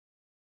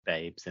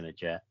babes in a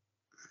jet.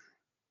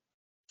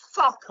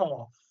 Fuck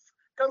off.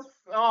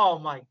 Oh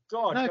my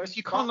god. No, Go because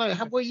you fuck can't. Like,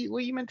 yourself. what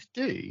are you meant to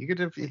do? You're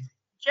gonna be.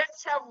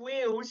 Jets have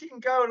wheels. You can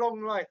go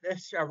along like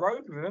this a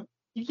road with them.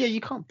 Yeah,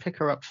 you can't pick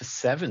her up for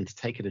 7 to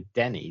take her to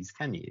Denny's,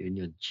 can you? In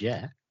your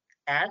jet.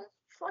 And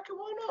fucking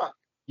why not?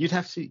 You'd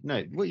have to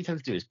what you'd have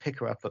to do is pick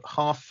her up at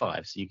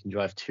 5:30 so you can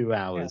drive 2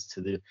 hours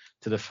to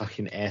the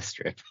fucking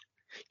airstrip.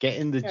 Get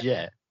in the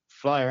jet,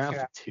 fly around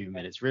for 2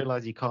 minutes,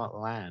 realize you can't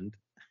land.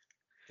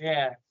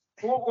 Yeah.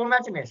 Well,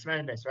 imagine this,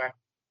 right? It's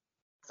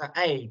like,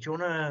 hey, do you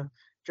wanna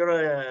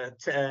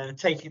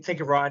take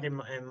a ride in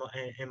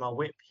my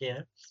whip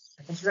here?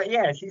 And she's like,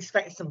 yeah. She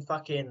expects some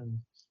fucking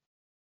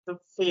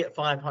Fiat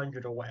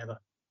 500 or whatever.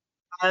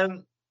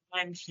 And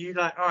you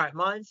like, all right,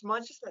 mine's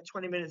just like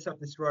 20 minutes up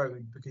this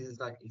road because it's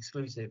like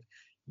exclusive.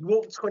 You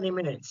walk 20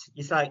 minutes.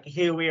 It's like,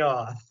 here we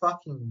are, a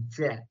fucking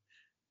jet.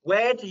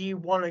 Where do you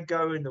want to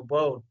go in the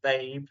world,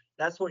 babe?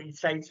 That's what you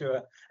say to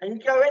her. And you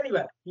go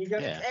anywhere. You go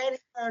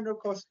anywhere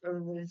across the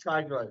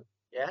entire globe.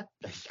 Yeah?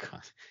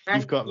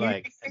 You've got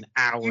like an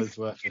hour's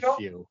worth of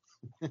fuel.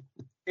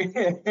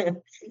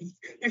 You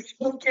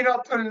think you're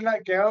not pulling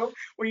that girl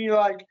when you're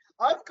like,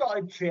 I've got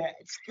a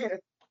jet.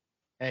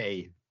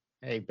 Hey,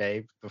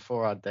 babe,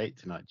 before our date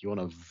tonight, do you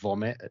want to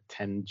vomit at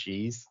 10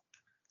 G's?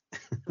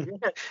 Do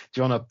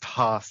you want to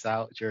pass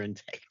out during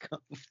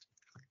takeoff?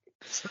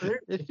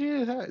 If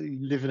you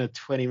live in a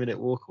 20-minute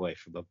walk away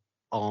from the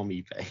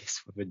army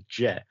base with a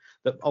jet,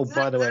 by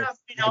the way,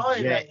 the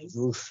jet is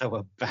also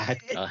a bad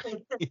guy.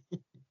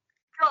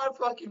 Got a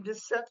fucking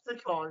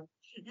Decepticon.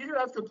 You don't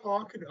have to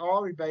park an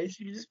army base.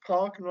 You just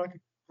park in like a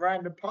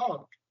random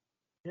park.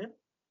 Yeah.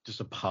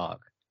 Just a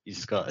park. You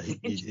just got.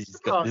 This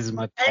is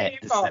my pet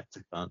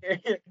Decepticon.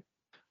 I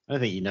don't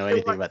think you know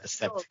anything about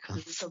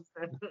Decepticons.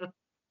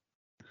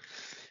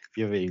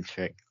 You're being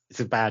tricked. It's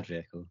a bad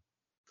vehicle.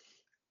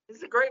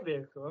 It's a great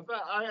vehicle.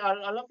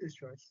 I love this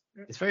choice.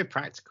 It's very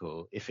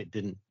practical if it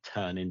didn't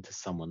turn into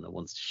someone that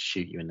wants to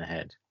shoot you in the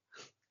head.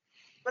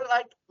 But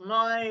like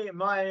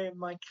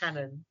my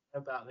canon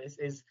about this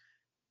is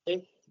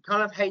it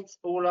kind of hates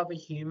all other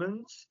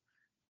humans,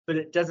 but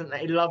it doesn't.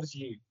 It loves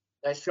you.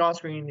 Like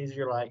Starscream is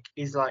your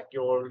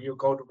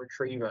golden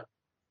retriever.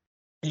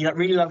 He like,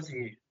 really loves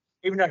you,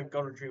 even though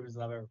golden retrievers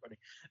love everybody.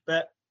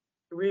 But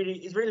really,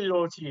 he's really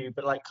loyal to you.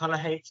 But like, kind of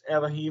hates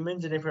other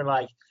humans. And if you're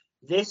like,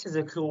 this is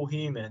a cool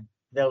human,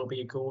 they'll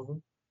be cool with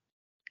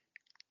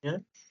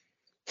them.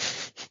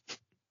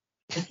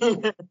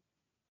 Yeah.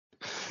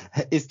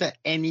 Is there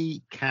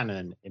any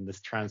canon in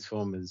this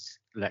Transformers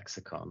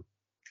lexicon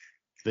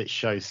that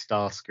shows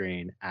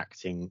Starscream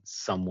acting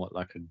somewhat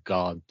like a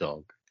guard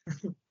dog?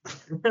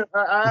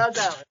 I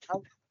doubt it.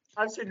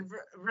 I've seen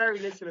very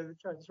little of the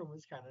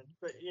Transformers canon,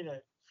 but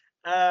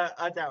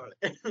I doubt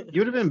it. You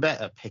would have been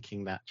better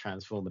picking that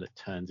Transformer that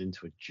turns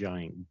into a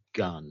giant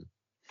gun.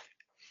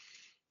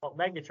 What,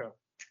 Megatron?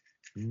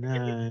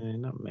 No,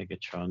 not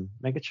Megatron.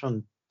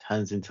 Megatron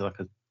turns into like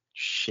a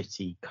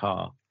shitty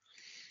car.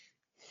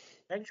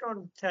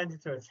 Megatron turns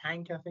into a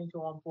tank, I think,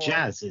 at one point.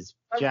 Jazz is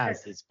Okay,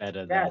 Jazz is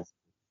better than Jazz.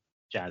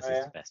 Jazz Oh, is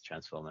yeah, the best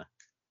Transformer.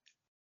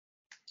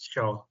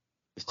 sure.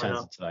 Just Why turns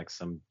not? into like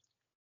some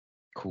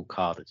cool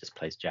car that just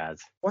plays jazz.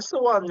 What's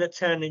the one that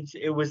turned into?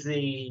 It was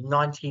the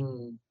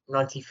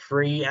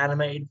 1993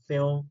 animated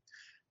film.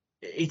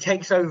 He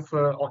takes over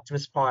for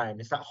Optimus Prime.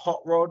 Is that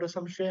Hot Rod or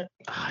some shit?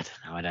 I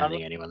don't know. I don't Um,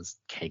 think anyone's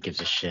Kid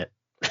gives a shit.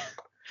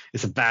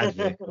 It's a bad all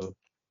vehicle.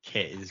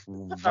 Kit is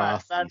right,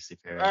 vastly all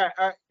superior. right,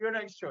 all right. Your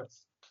next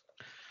choice.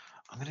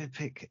 I'm gonna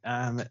pick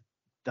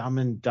Dumb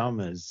and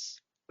Dumber's.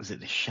 Was it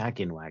the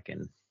Shaggin'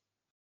 Wagon?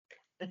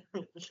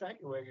 The Shaggy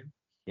Wagon.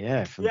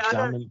 Yeah, from Yeah, I know Dumb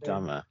what and you mean.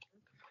 Dumber.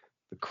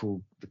 The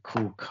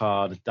cool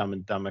car, the Dumb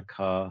and Dumber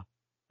car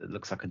that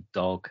looks like a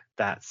dog.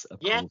 That's a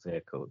Yeah, cool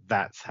vehicle.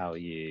 That's how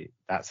you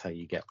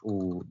get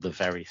all the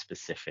very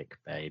specific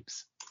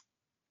babes.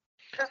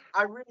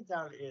 I really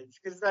doubt it is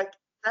because like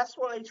that's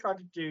what they try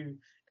to do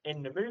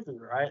in the movie,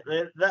 right?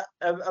 That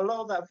a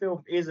lot of that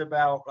film is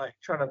about like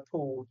trying to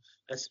pull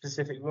a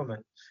specific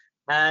woman,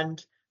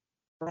 and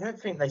I don't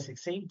think they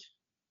succeed.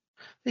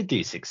 They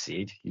do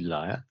succeed, you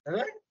liar. Do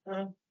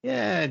they?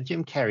 Yeah,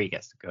 Jim Carrey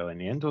gets to go in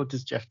the end, or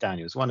does Jeff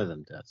Daniels? One of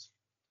them does.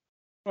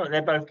 Well,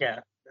 they both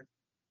get.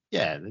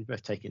 Yeah, they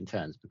both take it in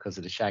turns because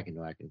of the shagging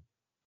wagon.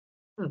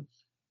 Hmm.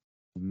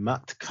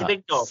 Mutt It's a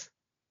big dog. cuts.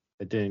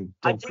 They're doing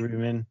I dog do.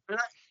 grooming.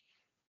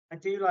 I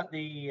do like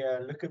the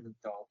look of the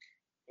dog.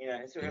 You know,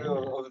 it's Yeah.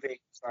 or the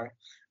vehicle. Sorry,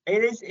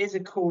 it is a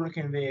cool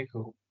looking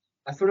vehicle.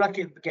 I feel like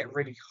it would get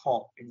really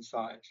hot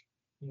inside.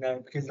 You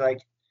know, because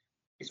like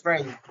it's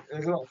very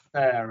there's a lot of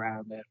fur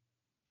around it,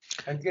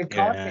 and cars get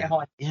Yeah.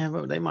 hot. Yeah,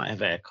 but they might have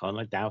aircon.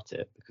 I doubt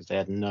it because they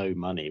had no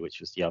money, which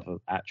was the other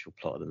actual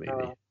plot of the movie.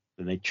 Uh,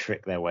 Then they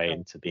trick their way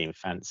into being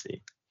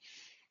fancy.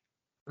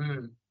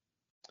 mm.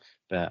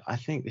 But I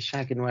think the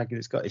shagging wagon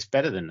it's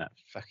better than that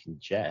fucking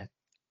jet.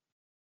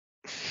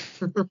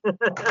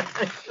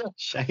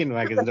 Shagging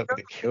wagon's not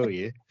gonna kill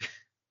you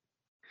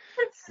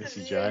unless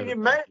you drive You it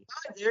might,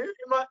 properly. might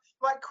do.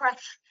 Might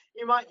crash.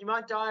 You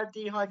might die of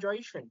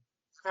dehydration.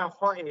 How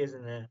hot it is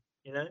in there.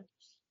 You know.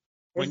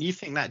 When It's, you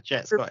think that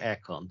jet's got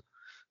aircon,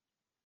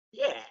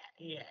 yeah,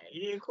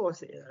 of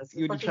course it is. It's a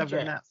you would be fucking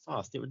traveling jet. that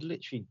fast. It would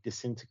literally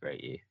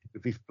disintegrate you. It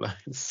would be blown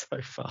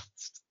so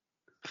fast.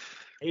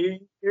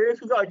 If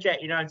you've got a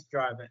jet, you know how to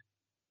drive it.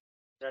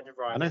 You know how to I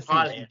drive it. don't think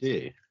Pilot you it.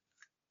 do.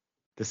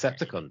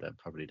 Decepticon that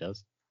probably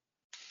does.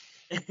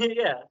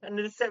 Yeah, and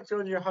the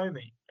Decepticon's your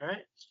homie,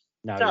 right?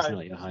 No, he's So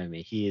not your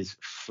homie. He is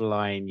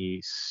flying you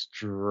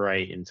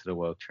straight into the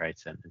World Trade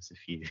Centers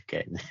if you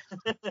get in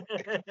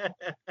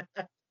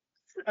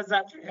that's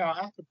actually how it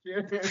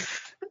happened.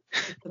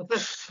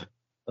 there.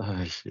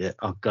 Oh shit.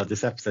 Oh god,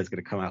 this episode's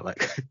gonna come out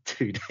like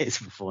 2 days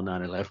before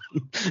 9/11.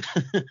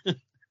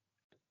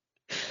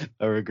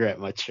 I regret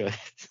my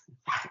choice.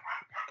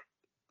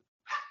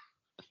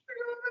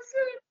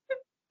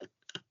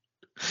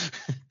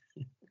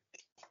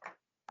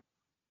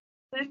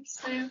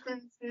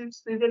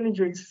 Steve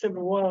Energy is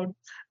super wild.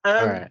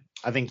 All right.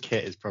 I think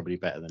Kit is probably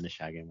better than the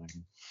Shagging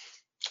Wagon.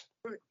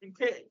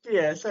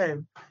 Yeah,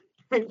 same.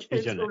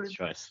 Who's your next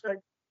choice?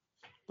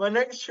 My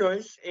next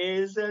choice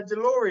is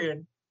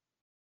DeLorean.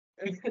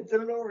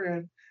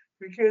 DeLorean,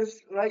 because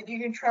like you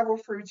can travel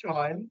through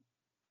time,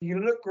 you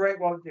can look great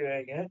while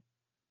doing it.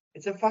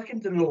 It's a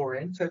fucking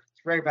DeLorean, so it's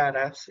very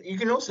badass. You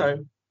can Yeah.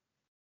 also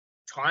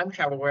time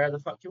travel wherever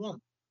the fuck you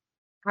want.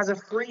 Has a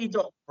free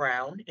Doc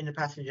Brown in the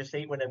passenger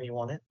seat whenever you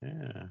want it.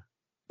 Yeah.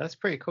 That's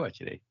pretty cool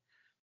actually.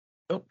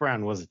 Doc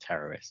Brown was a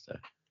terrorist though.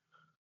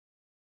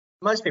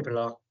 Most people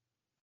are.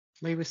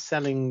 He was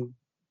selling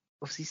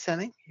what was he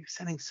selling? He was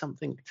selling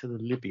something to the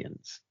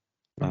Libyans.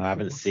 Well, I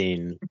haven't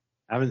seen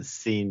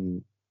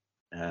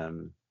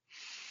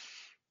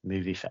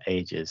movie for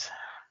ages.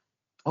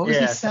 What was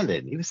he Yeah,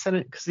 selling? He was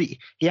selling because he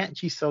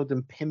actually sold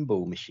them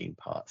pinball machine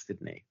parts,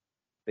 didn't he?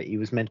 But he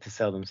was meant to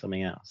sell them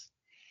something else.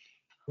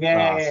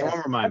 yeah.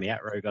 Someone remind me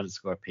at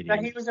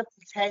Rogue_opinion. He was a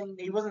pretend.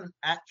 He wasn't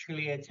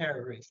actually a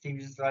terrorist. He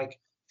was like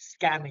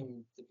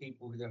scamming the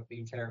people who don't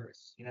be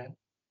terrorists. You know.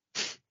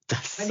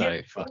 That's And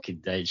so fucking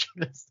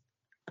dangerous.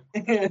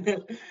 yeah,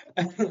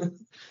 I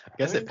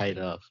guess it paid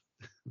off.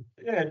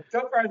 yeah,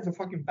 Doc Brown's a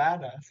fucking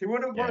badass. He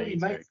would have Yeah, probably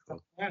he's made very stuff.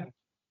 cool.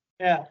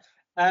 Yeah.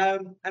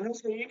 And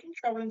also you can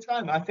travel in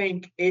time. I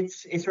think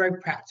it's very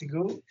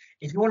practical.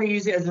 If you want to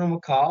use it as a normal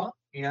car,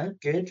 you know,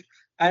 good.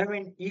 I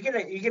mean, you're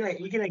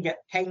gonna get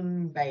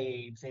pen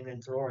babes in a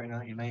DeLorean,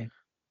 aren't you, mate?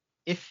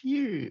 If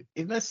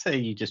let's say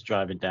you're just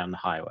driving down the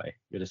highway,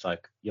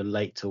 you're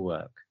late to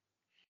work.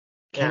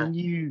 Yeah. Can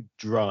you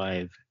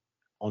drive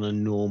on a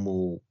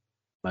normal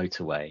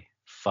motorway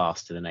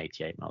faster than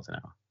 88 miles an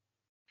hour?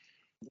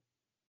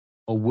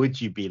 Or would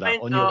you be like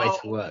And, on your way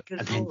to work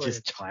and then DeLorean.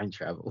 just time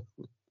travel?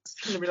 It's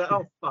gonna be like,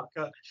 oh fuck,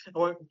 I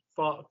won't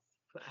fart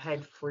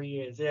ahead 3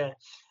 years. Yeah.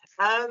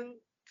 Um,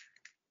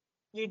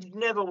 you'd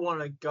never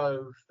want to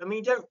go. I mean,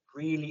 you don't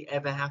really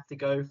ever have to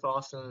go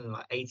faster than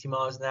like 80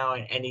 miles an hour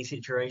in any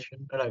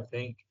situation. I don't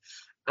think.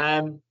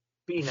 Um,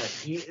 But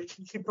you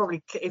should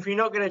probably, if you're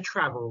not going to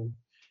travel,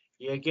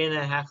 you're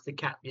gonna have to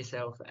cap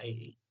yourself at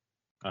 80.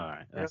 All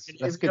right, If that's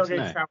you're good not to going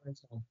to know. travel at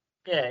all,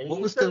 yeah, What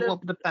you was still the live.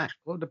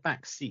 what were the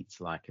back seats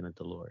like in a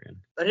DeLorean?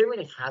 I don't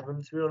really have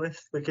them, to be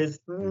honest, because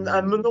a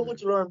normal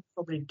Mm, DeLorean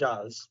probably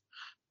does.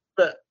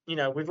 But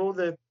with all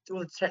the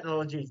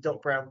technology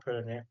Doc Brown put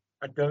in it,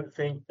 I don't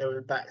think there was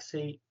a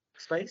backseat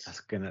space.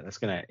 that's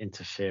gonna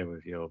interfere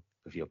with your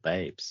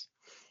babes.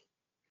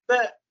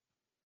 But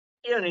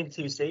you don't need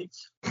two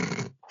seats. You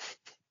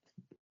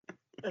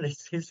don't need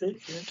two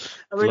seats. Yeah.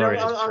 I mean, DeLorean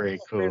is I'm pretty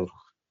not cool. really,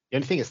 The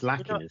only thing it's you know,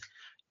 lacking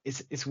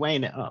is it's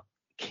weighing it up.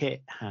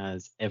 Kit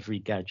has every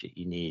gadget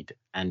you need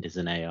and is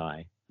an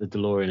AI. The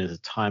DeLorean is a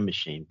time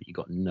machine, but you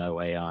got no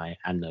AI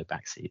and no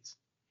back seats.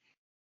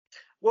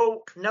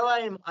 well, no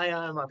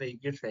AI might be a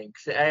good thing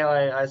because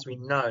AI, as we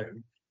know,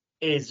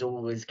 is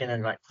always gonna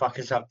like fuck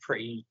us up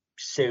pretty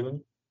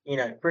soon.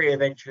 Pretty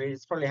eventually.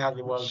 It's probably how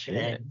the world's gonna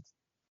Shit. end.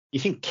 You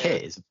think Yeah,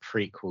 Kit is a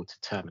prequel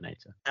to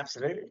Terminator?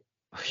 absolutely.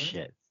 Oh Yeah.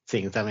 shit.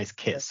 Seeing as that makes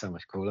Yeah. Kit so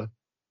much cooler.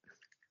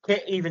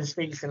 Kit even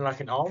speaks in like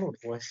an Arnold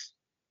voice.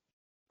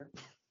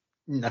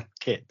 No,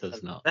 Kit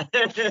does not.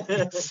 in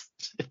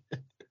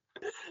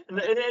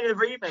a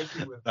remake,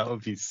 he will. That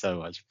would be so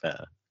much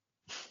better.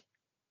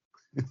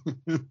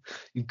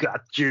 You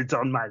got juice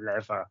on my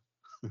lever.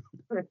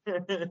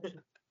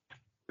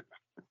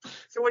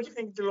 So, what do you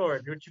think,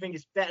 DeLorean? Do you think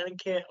it's better than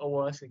Kit or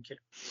worse than Kit?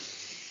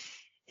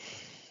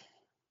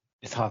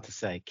 It's hard to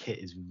say. Kit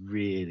is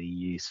really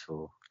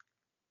useful,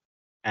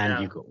 and Yeah.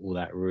 you've got all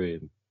that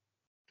room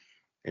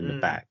in the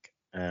back.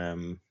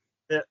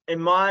 In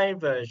my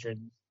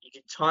version, you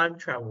can time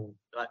travel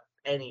like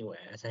anywhere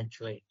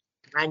essentially,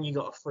 and you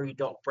got a free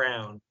Doc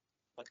Brown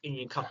like in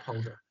your cup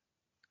holder.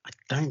 I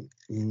don't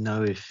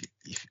know if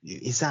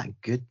is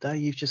that good though.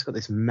 You've just got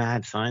this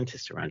mad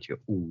scientist around you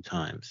at all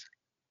times.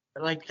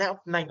 But like that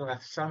would make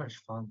life so much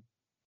fun.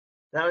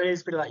 That would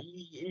just be like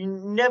you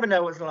never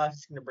know what life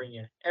is going to bring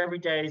you. Every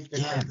day is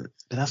Yeah, different.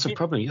 but that's the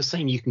problem. You're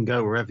saying you can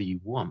go wherever you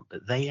want,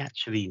 but they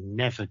actually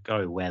never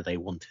go where they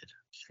wanted.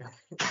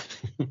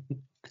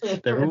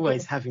 They're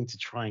always having to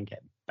try and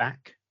get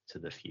back to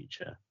the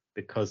future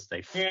because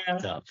they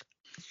fucked up.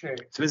 True.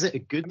 So is it a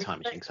good time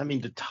machine? Because I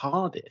mean, the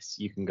TARDIS,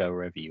 you can go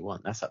wherever you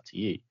want. That's up to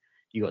you.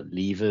 You got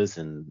levers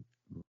and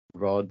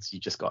rods. You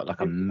just got like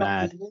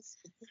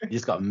you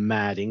just got a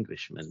mad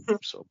Englishman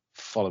sort of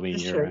following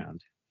you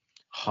around,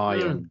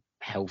 high on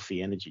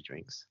healthy energy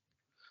drinks.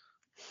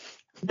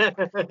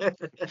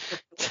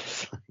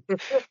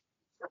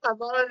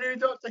 I'm on a new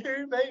Doctor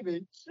Who,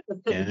 maybe.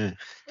 Yeah.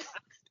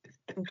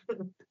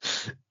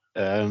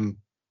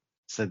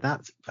 So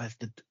but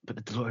the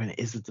DeLorean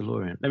is the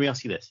DeLorean. Let me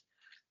ask you this: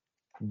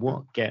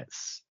 what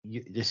gets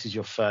you? This is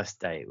your first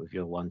date with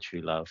your one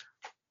true love,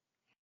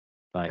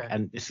 like, Okay.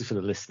 and this is for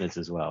the listeners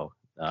as well.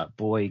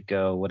 Boy,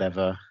 girl,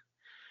 whatever.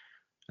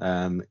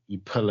 You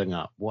pulling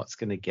up. What's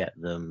going to get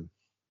them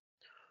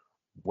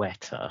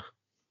wetter?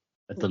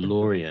 A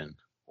DeLorean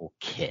or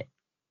Kit?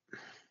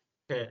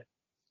 Yeah.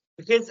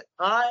 Because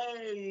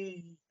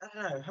I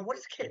don't know. What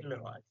does Kit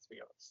look like? To be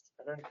honest,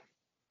 I don't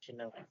actually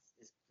know what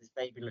this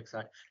baby looks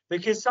like.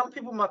 Because some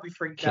people might be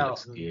freaked Kit out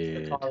looks and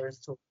good. the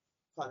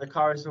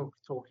car is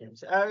talking.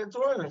 So,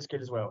 DeLorean looks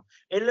good as well.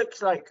 It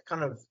looks like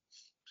kind of.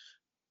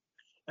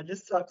 I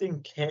just typed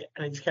in Kit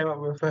and it just came up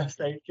with a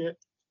first aid kit.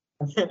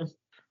 Kit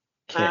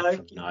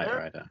from Knight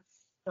Rider.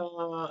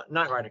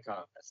 Knight Rider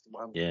car. That's the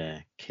one. Yeah,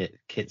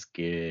 Kit's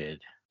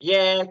good.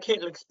 Yeah,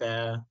 Kit looks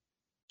better.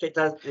 Kit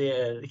does.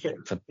 Yeah,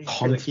 It's a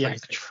Pontiac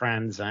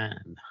Trans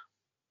Am.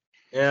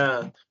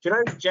 Yeah. Do you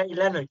know Jay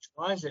Leno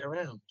drives it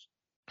around?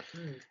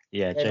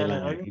 Yeah, Jay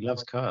Leno. He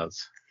loves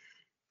cars.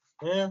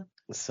 Yeah.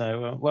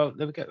 So, well,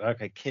 there we go.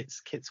 Okay,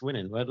 Kit's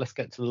winning. Well, let's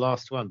get to the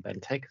last one. Ben,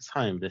 take us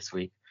home this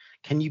week.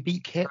 Can you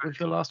beat Kit with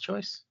your last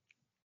choice?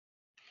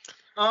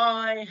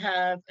 I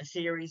have a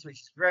series which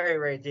is very,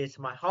 very dear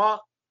to my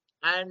heart,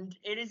 and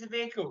it is a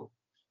vehicle.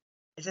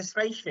 It's a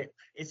spaceship.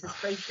 It's a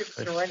spaceship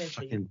Serenity.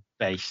 Fucking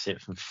spaceship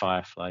from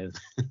Firefly.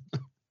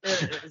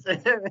 Yes.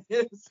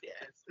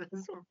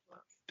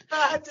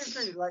 I had to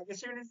agree. Like, as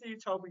soon as you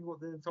told me what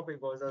the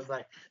topic was, I was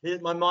like,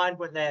 my mind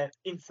went there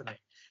instantly.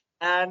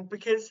 And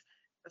because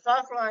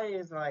Firefly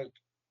is like,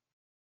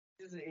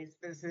 it's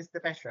the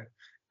best show.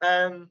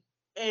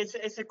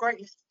 It's a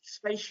great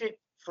spaceship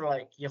for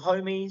like your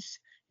homies.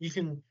 You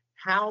can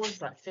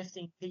house like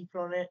 15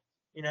 people on it.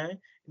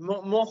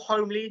 More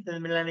homely than the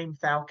Millennium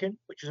Falcon,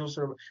 which is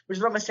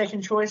not my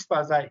second choice, but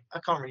I was like, I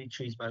can't really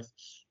choose both.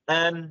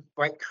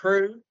 Great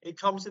crew. It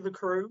comes with the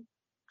crew.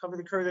 Comes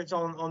with the crew that's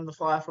on the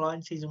Firefly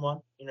in season 1.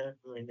 I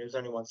mean, there's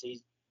only one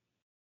season.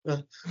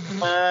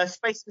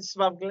 Space for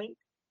smuggling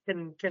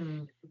can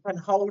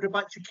hold a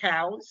bunch of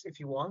cows if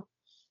you want.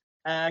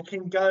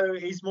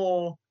 Is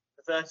more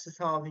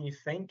versatile than you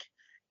think.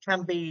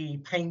 Can be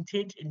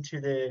painted into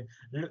the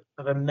look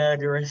of a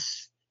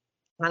murderous,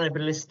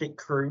 cannibalistic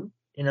crew.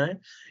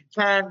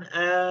 Can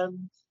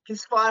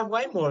survive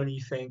way more than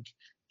you think.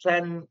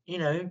 Can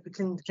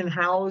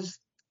house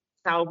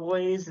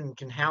cowboys and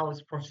can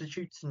house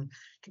prostitutes and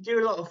can do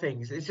a lot of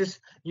things. It's just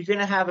you're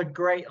gonna have a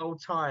great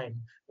old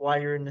time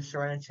while you're in the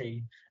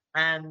Serenity,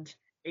 and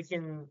it's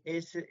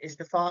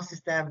the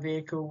fastest damn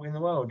vehicle in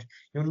the world.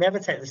 You'll never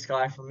take the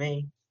sky from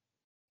me.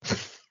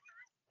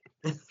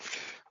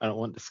 I don't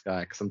want the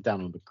sky because I'm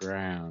down on the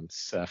ground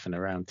surfing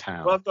around Well,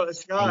 town. I've got the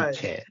sky.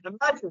 Ain't it?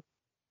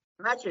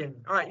 Imagine.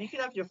 All right, you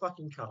can have your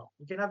fucking car.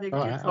 You can have All your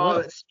right, I car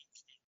will. that's.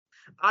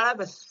 I have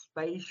a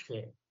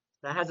spaceship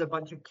that has a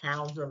bunch of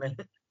cows on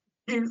it.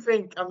 You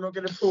think I'm not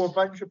going to pull a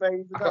bunch of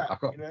bays of that? I've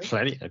got You know.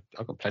 plenty.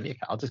 I've got plenty of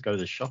cow. I'll just go to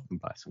the shop and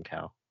buy some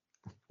cow.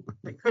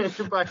 But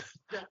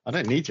I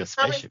don't need your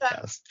how many spaceship cows?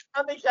 cows.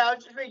 How many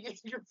cows do you think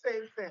you can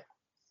fit?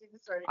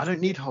 I don't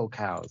need whole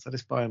cows. I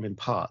just buy them in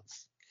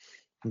parts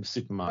from the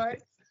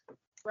supermarket.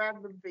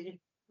 Random beef.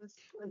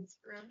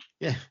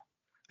 Yeah.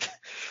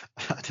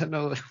 I don't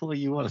know what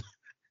you want.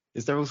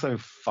 Is there also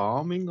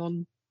farming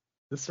on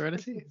the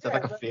Serenity? Is that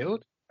like a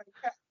field?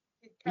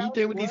 What are you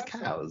doing with these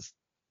cows?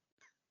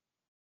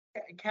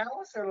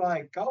 Cows are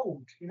like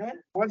gold, you know.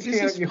 Once Is you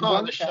this have your part of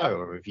one the cow, show,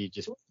 or have you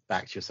just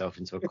backed yourself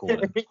into a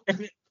corner?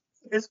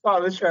 it's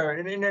part of the show.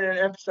 And in an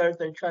episode,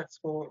 they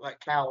transport like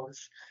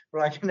cows for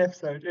like an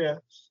episode. Yeah.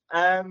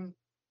 I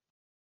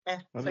So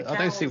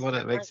don't see cows why are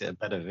that great makes it a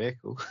better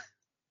vehicle.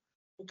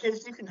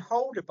 because you can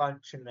hold a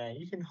bunch in there.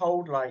 You can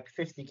hold like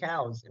 50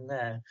 cows in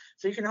there,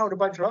 so you can hold a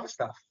bunch of other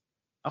stuff.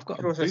 I've You got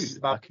a can also boot.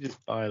 I could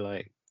just buy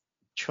like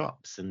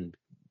chops and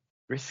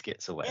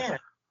briskets or yeah. whatever.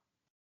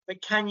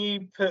 But can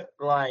you put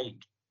like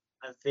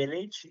a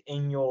village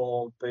in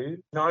your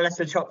boot? Not unless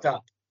they're chopped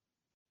up.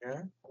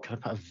 Yeah. Can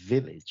I put a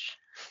village?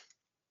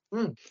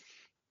 Mm.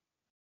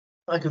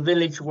 Like a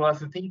village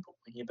worth of people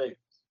in your boot.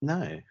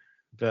 No,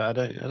 but I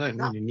don't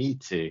No, really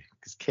need to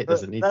because Kit but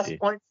doesn't need that's to.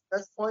 points.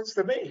 That's points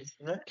to me.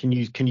 You know.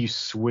 Can you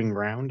swing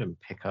round and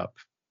pick up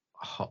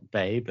a hot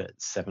babe at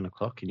 7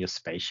 o'clock in your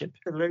spaceship?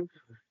 Absolutely.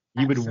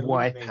 You would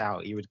wipe Absolutely.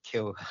 out. You would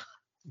kill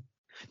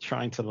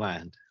trying to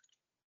land.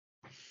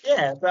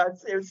 Yeah, but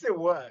it would still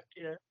work.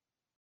 You know.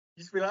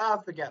 Just be like,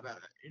 oh, forget about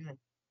it. You know.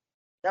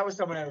 That was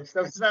someone else.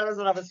 That was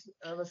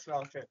another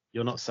Star Trek.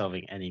 You're not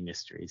solving any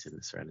mysteries in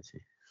the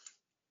Serenity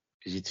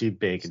because you're too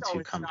big and too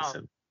Solid stuff.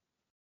 cumbersome.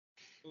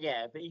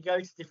 Yeah, but you go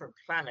to different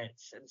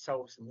planets and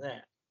solve them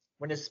there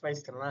when there's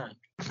space to land.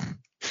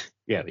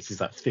 Yeah, which is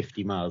like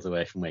 50 miles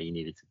away from where you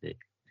needed to be.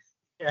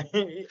 Yeah.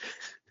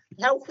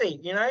 Healthy,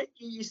 you know,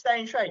 you stay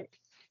in shape.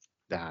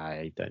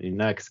 I don't even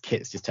know because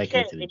Kit's just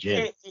taking me to the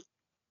gym.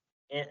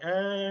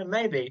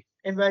 Maybe.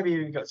 And maybe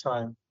we've got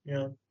time, you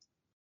know.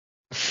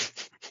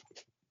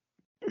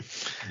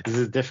 This is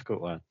a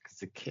difficult one because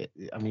the Kit,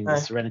 I mean, the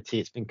Serenity,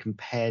 it's been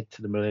compared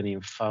to the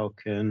Millennium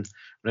Falcon.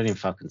 Millennium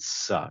Falcon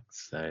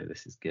sucks, so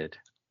this is good.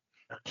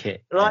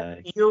 Kit,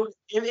 Like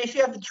if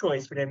you have the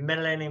choice between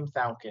Millennium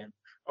Falcon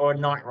or a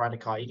Knight Rider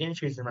car, you're gonna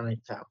choose the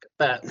Millennium Falcon.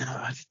 But no,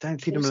 I just don't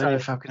think the also,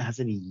 Millennium Falcon has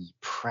any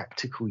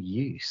practical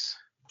use.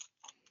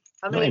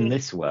 I Not in mean,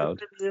 this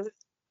world.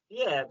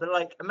 yeah, but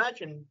like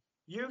imagine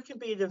you can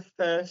be the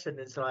person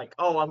that's like,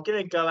 oh, I'm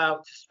gonna go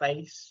out to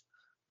space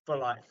for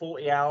like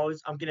 40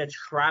 hours. I'm gonna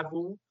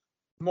travel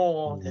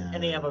more than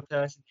any No. other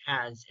person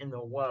has in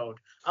the world.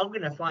 I'm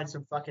gonna find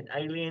some fucking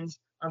aliens.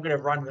 I'm gonna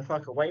run the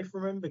fuck away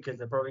from them because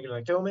they're probably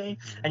gonna kill me.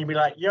 And you'll be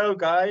like, yo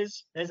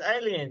guys, there's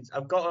aliens.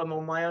 I've got them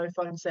on my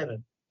iPhone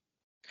 7.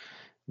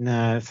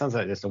 No, it sounds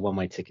like just a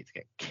one-way ticket to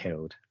get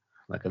killed,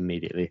 like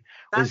immediately.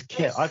 That Whereas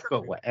Kit, is I've got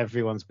true. what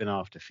everyone's been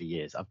after for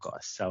years. I've got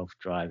a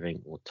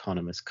self-driving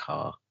autonomous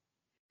car.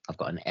 I've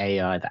got an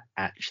AI that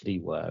actually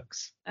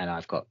works, and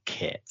I've got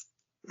Kit.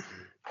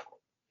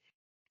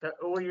 That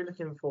all you're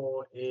looking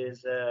for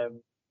is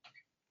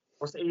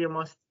what's the Elon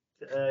Musk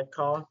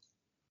car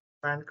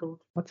brand called?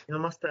 What?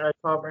 Elon Musk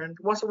car brand.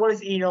 What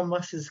is Elon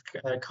Musk's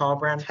car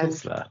brand called?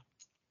 Tesla.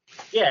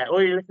 Yeah,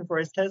 all you're looking for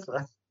is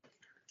Tesla.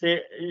 So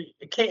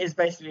Kit is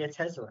basically a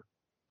Tesla.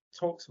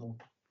 Talks more.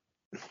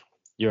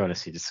 You're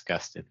honestly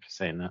disgusting for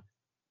saying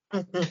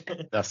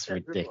that. That's Am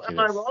I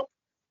ridiculous. wrong?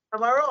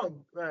 Am I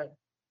wrong? No,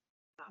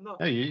 I'm not.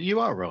 No, you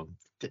are wrong.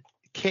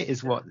 Kit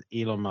is what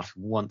Elon Musk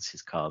wants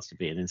his cars to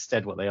be, and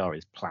instead what they are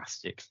is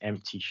plastic,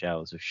 empty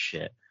shells of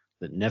shit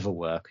that never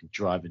work and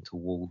drive into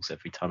walls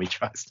every time he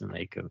tries to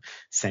make them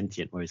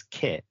sentient, whereas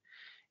Kit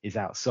is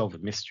out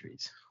solving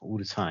mysteries all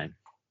the time.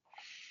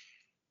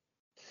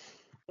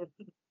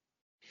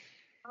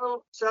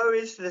 Oh, so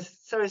is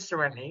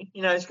Serenity.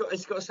 You know,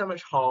 it's got so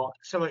much heart,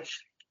 so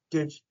much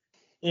good.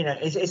 You know,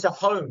 it's a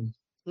home,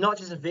 not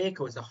just a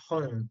vehicle. It's a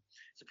home.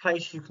 It's a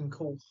place you can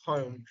call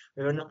home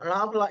with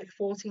another like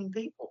 14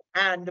 people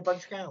and a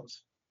bunch of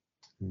cows.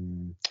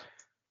 Hmm.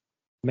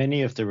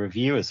 Many of the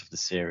reviewers of the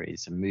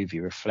series and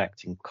movie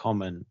reflect in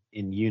common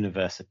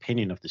in-universe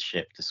opinion of the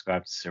ship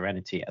described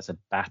Serenity as a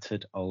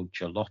battered old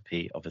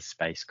jalopy of a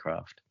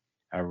spacecraft,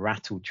 a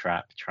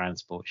rattle-trap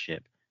transport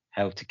ship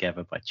held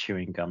together by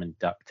chewing gum and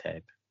duct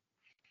tape.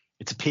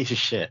 It's a piece of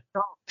shit.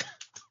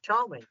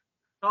 Charming, It's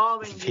a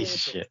charming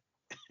piece of vehicle. shit.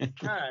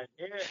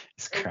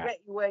 It's It'll crap. get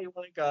you where you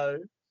want to go.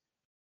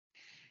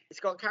 It's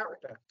got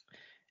character.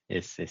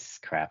 It's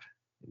crap.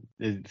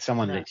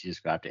 Someone No, literally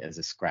described it as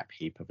a scrap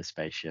heap of a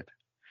spaceship.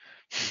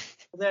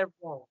 they're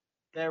wrong.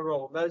 They're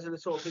wrong. Those are the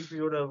sort of people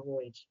you want to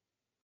avoid.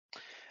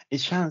 It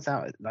turns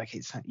out like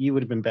you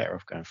would have been better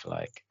off going for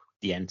like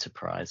the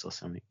Enterprise or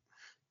something.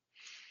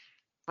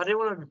 I didn't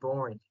want to be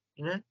boring,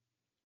 you know?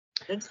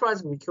 The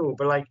Enterprise would be cool,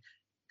 but like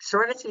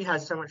Serenity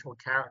has so much more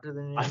character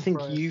than the I think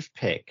Enterprise. you've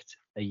picked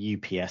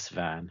a UPS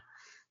van.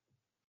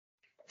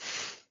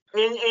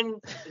 In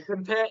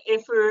compare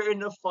if we're in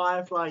the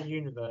Firefly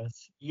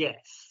universe,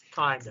 yes,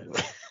 kind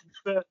of.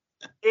 But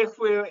if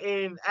we're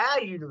in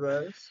our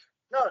universe,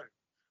 no.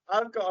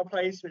 I've got a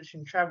place which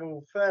can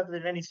travel further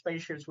than any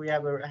spaceships we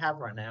ever have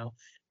right now,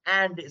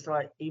 and it's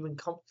like even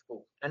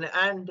comfortable, and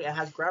it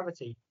has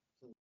gravity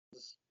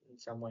in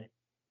some way.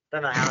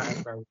 Don't know how it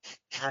has gravity.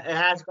 It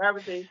has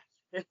gravity.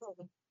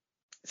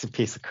 It's a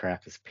piece of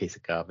crap. It's a piece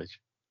of garbage.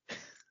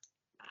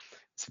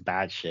 It's a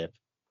bad ship.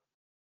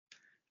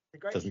 It's a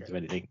great Doesn't ship. do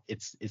anything.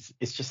 It's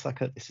just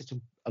like it's just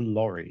a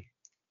lorry.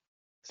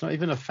 It's not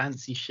even a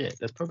fancy ship.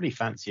 There's probably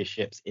fancier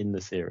ships in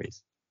the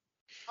series.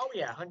 Oh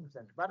yeah, 100%.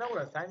 But I don't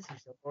want a fancy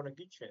ship. I want a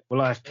good ship. Well,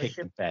 I've A picked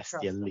ship the best, the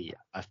trust. elite.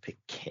 I've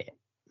picked Kit.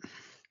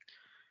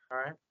 All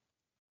right.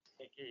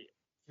 You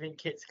think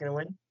Kit's gonna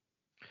win?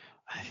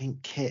 I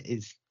think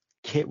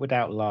Kit would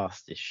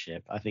outlast this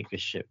ship. I think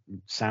this ship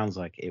sounds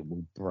like it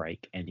will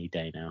break any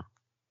day now,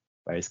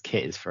 whereas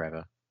Kit is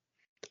forever.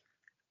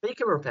 But you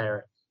can repair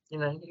it. You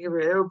know,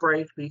 it'll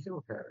break, but you can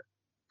repair it.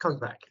 Comes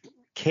back.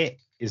 Kit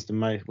was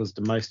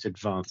the most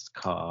advanced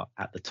car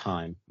at the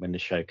time when the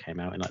show came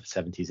out in like the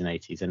 70s and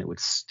 80s, and it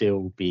would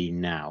still be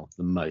now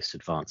the most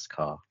advanced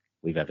car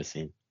we've ever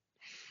seen.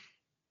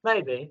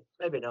 Maybe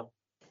not.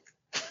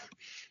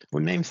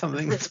 We'll name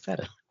something that's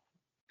better.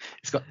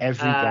 It's got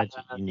every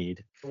gadget you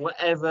need.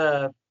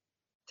 Whatever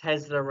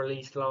Tesla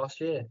released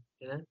last year,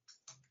 you know.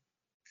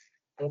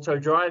 Also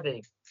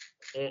driving.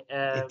 It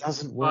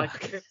doesn't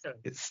work.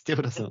 It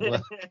still doesn't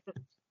work.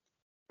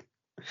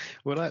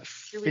 We're like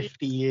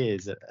 50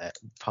 years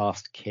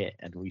past Kit,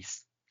 and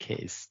Kit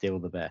is still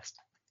the best.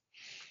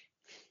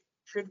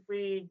 Should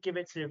we give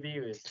it to the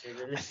viewers?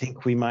 I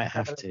think we might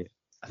have to.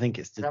 I think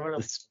it's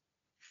the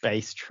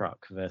space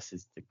truck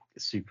versus the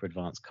super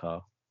advanced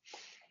car.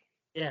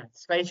 Yeah,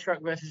 space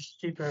truck versus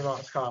super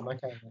advanced car.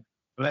 Okay.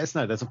 Let us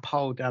know. There's a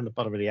poll down the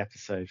bottom of the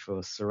episode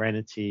for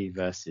Serenity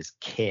versus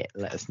Kit.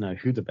 Let us know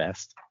who the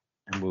best,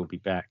 and we'll be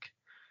back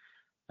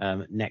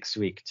next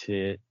week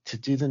to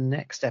do the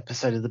next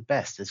episode of the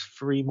best. There's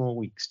 3 more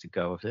weeks to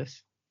go of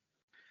this.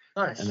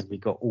 Nice. And then we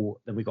got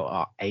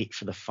our 8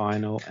 for the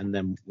final, and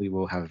then we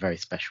will have a very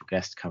special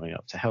guest coming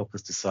up to help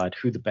us decide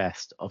who the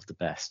best of the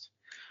best.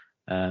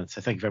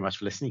 So thank you very much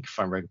for listening. You can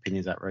find Rogue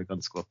Opinions at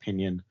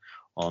Rogue_Opinion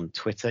on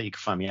Twitter. You can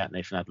find me at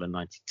Nathan Adler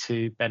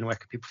 92. Ben, where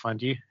can people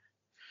find you?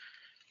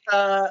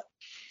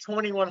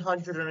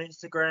 2100 on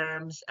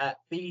Instagrams, at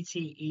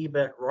BT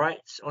Ebert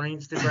Writes on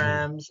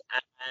Instagrams,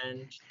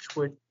 and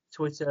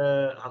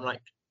Twitter. I'm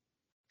like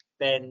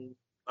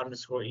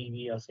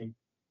Ben_EV, I think.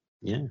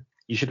 Yeah.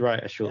 You should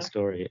write a short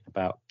story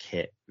about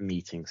Kit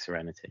meeting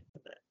Serenity.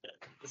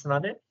 That's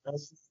not it.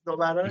 That's not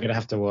bad. You're gonna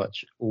have to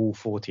watch all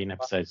 14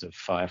 episodes of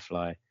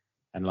Firefly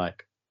and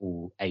like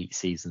all 8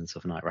 seasons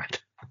of Knight Rider.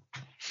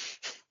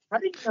 How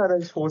did you know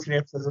those 14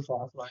 episodes of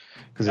Firefly?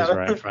 Because it's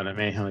right in front of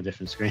me on a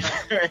different screen.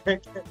 I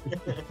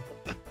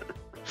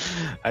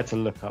had to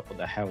look up what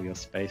the hell your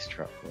space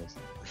truck was.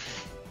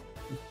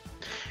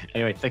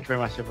 Anyway, thank you very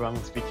much, everyone.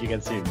 We'll speak to you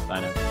again soon.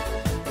 Bye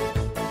now.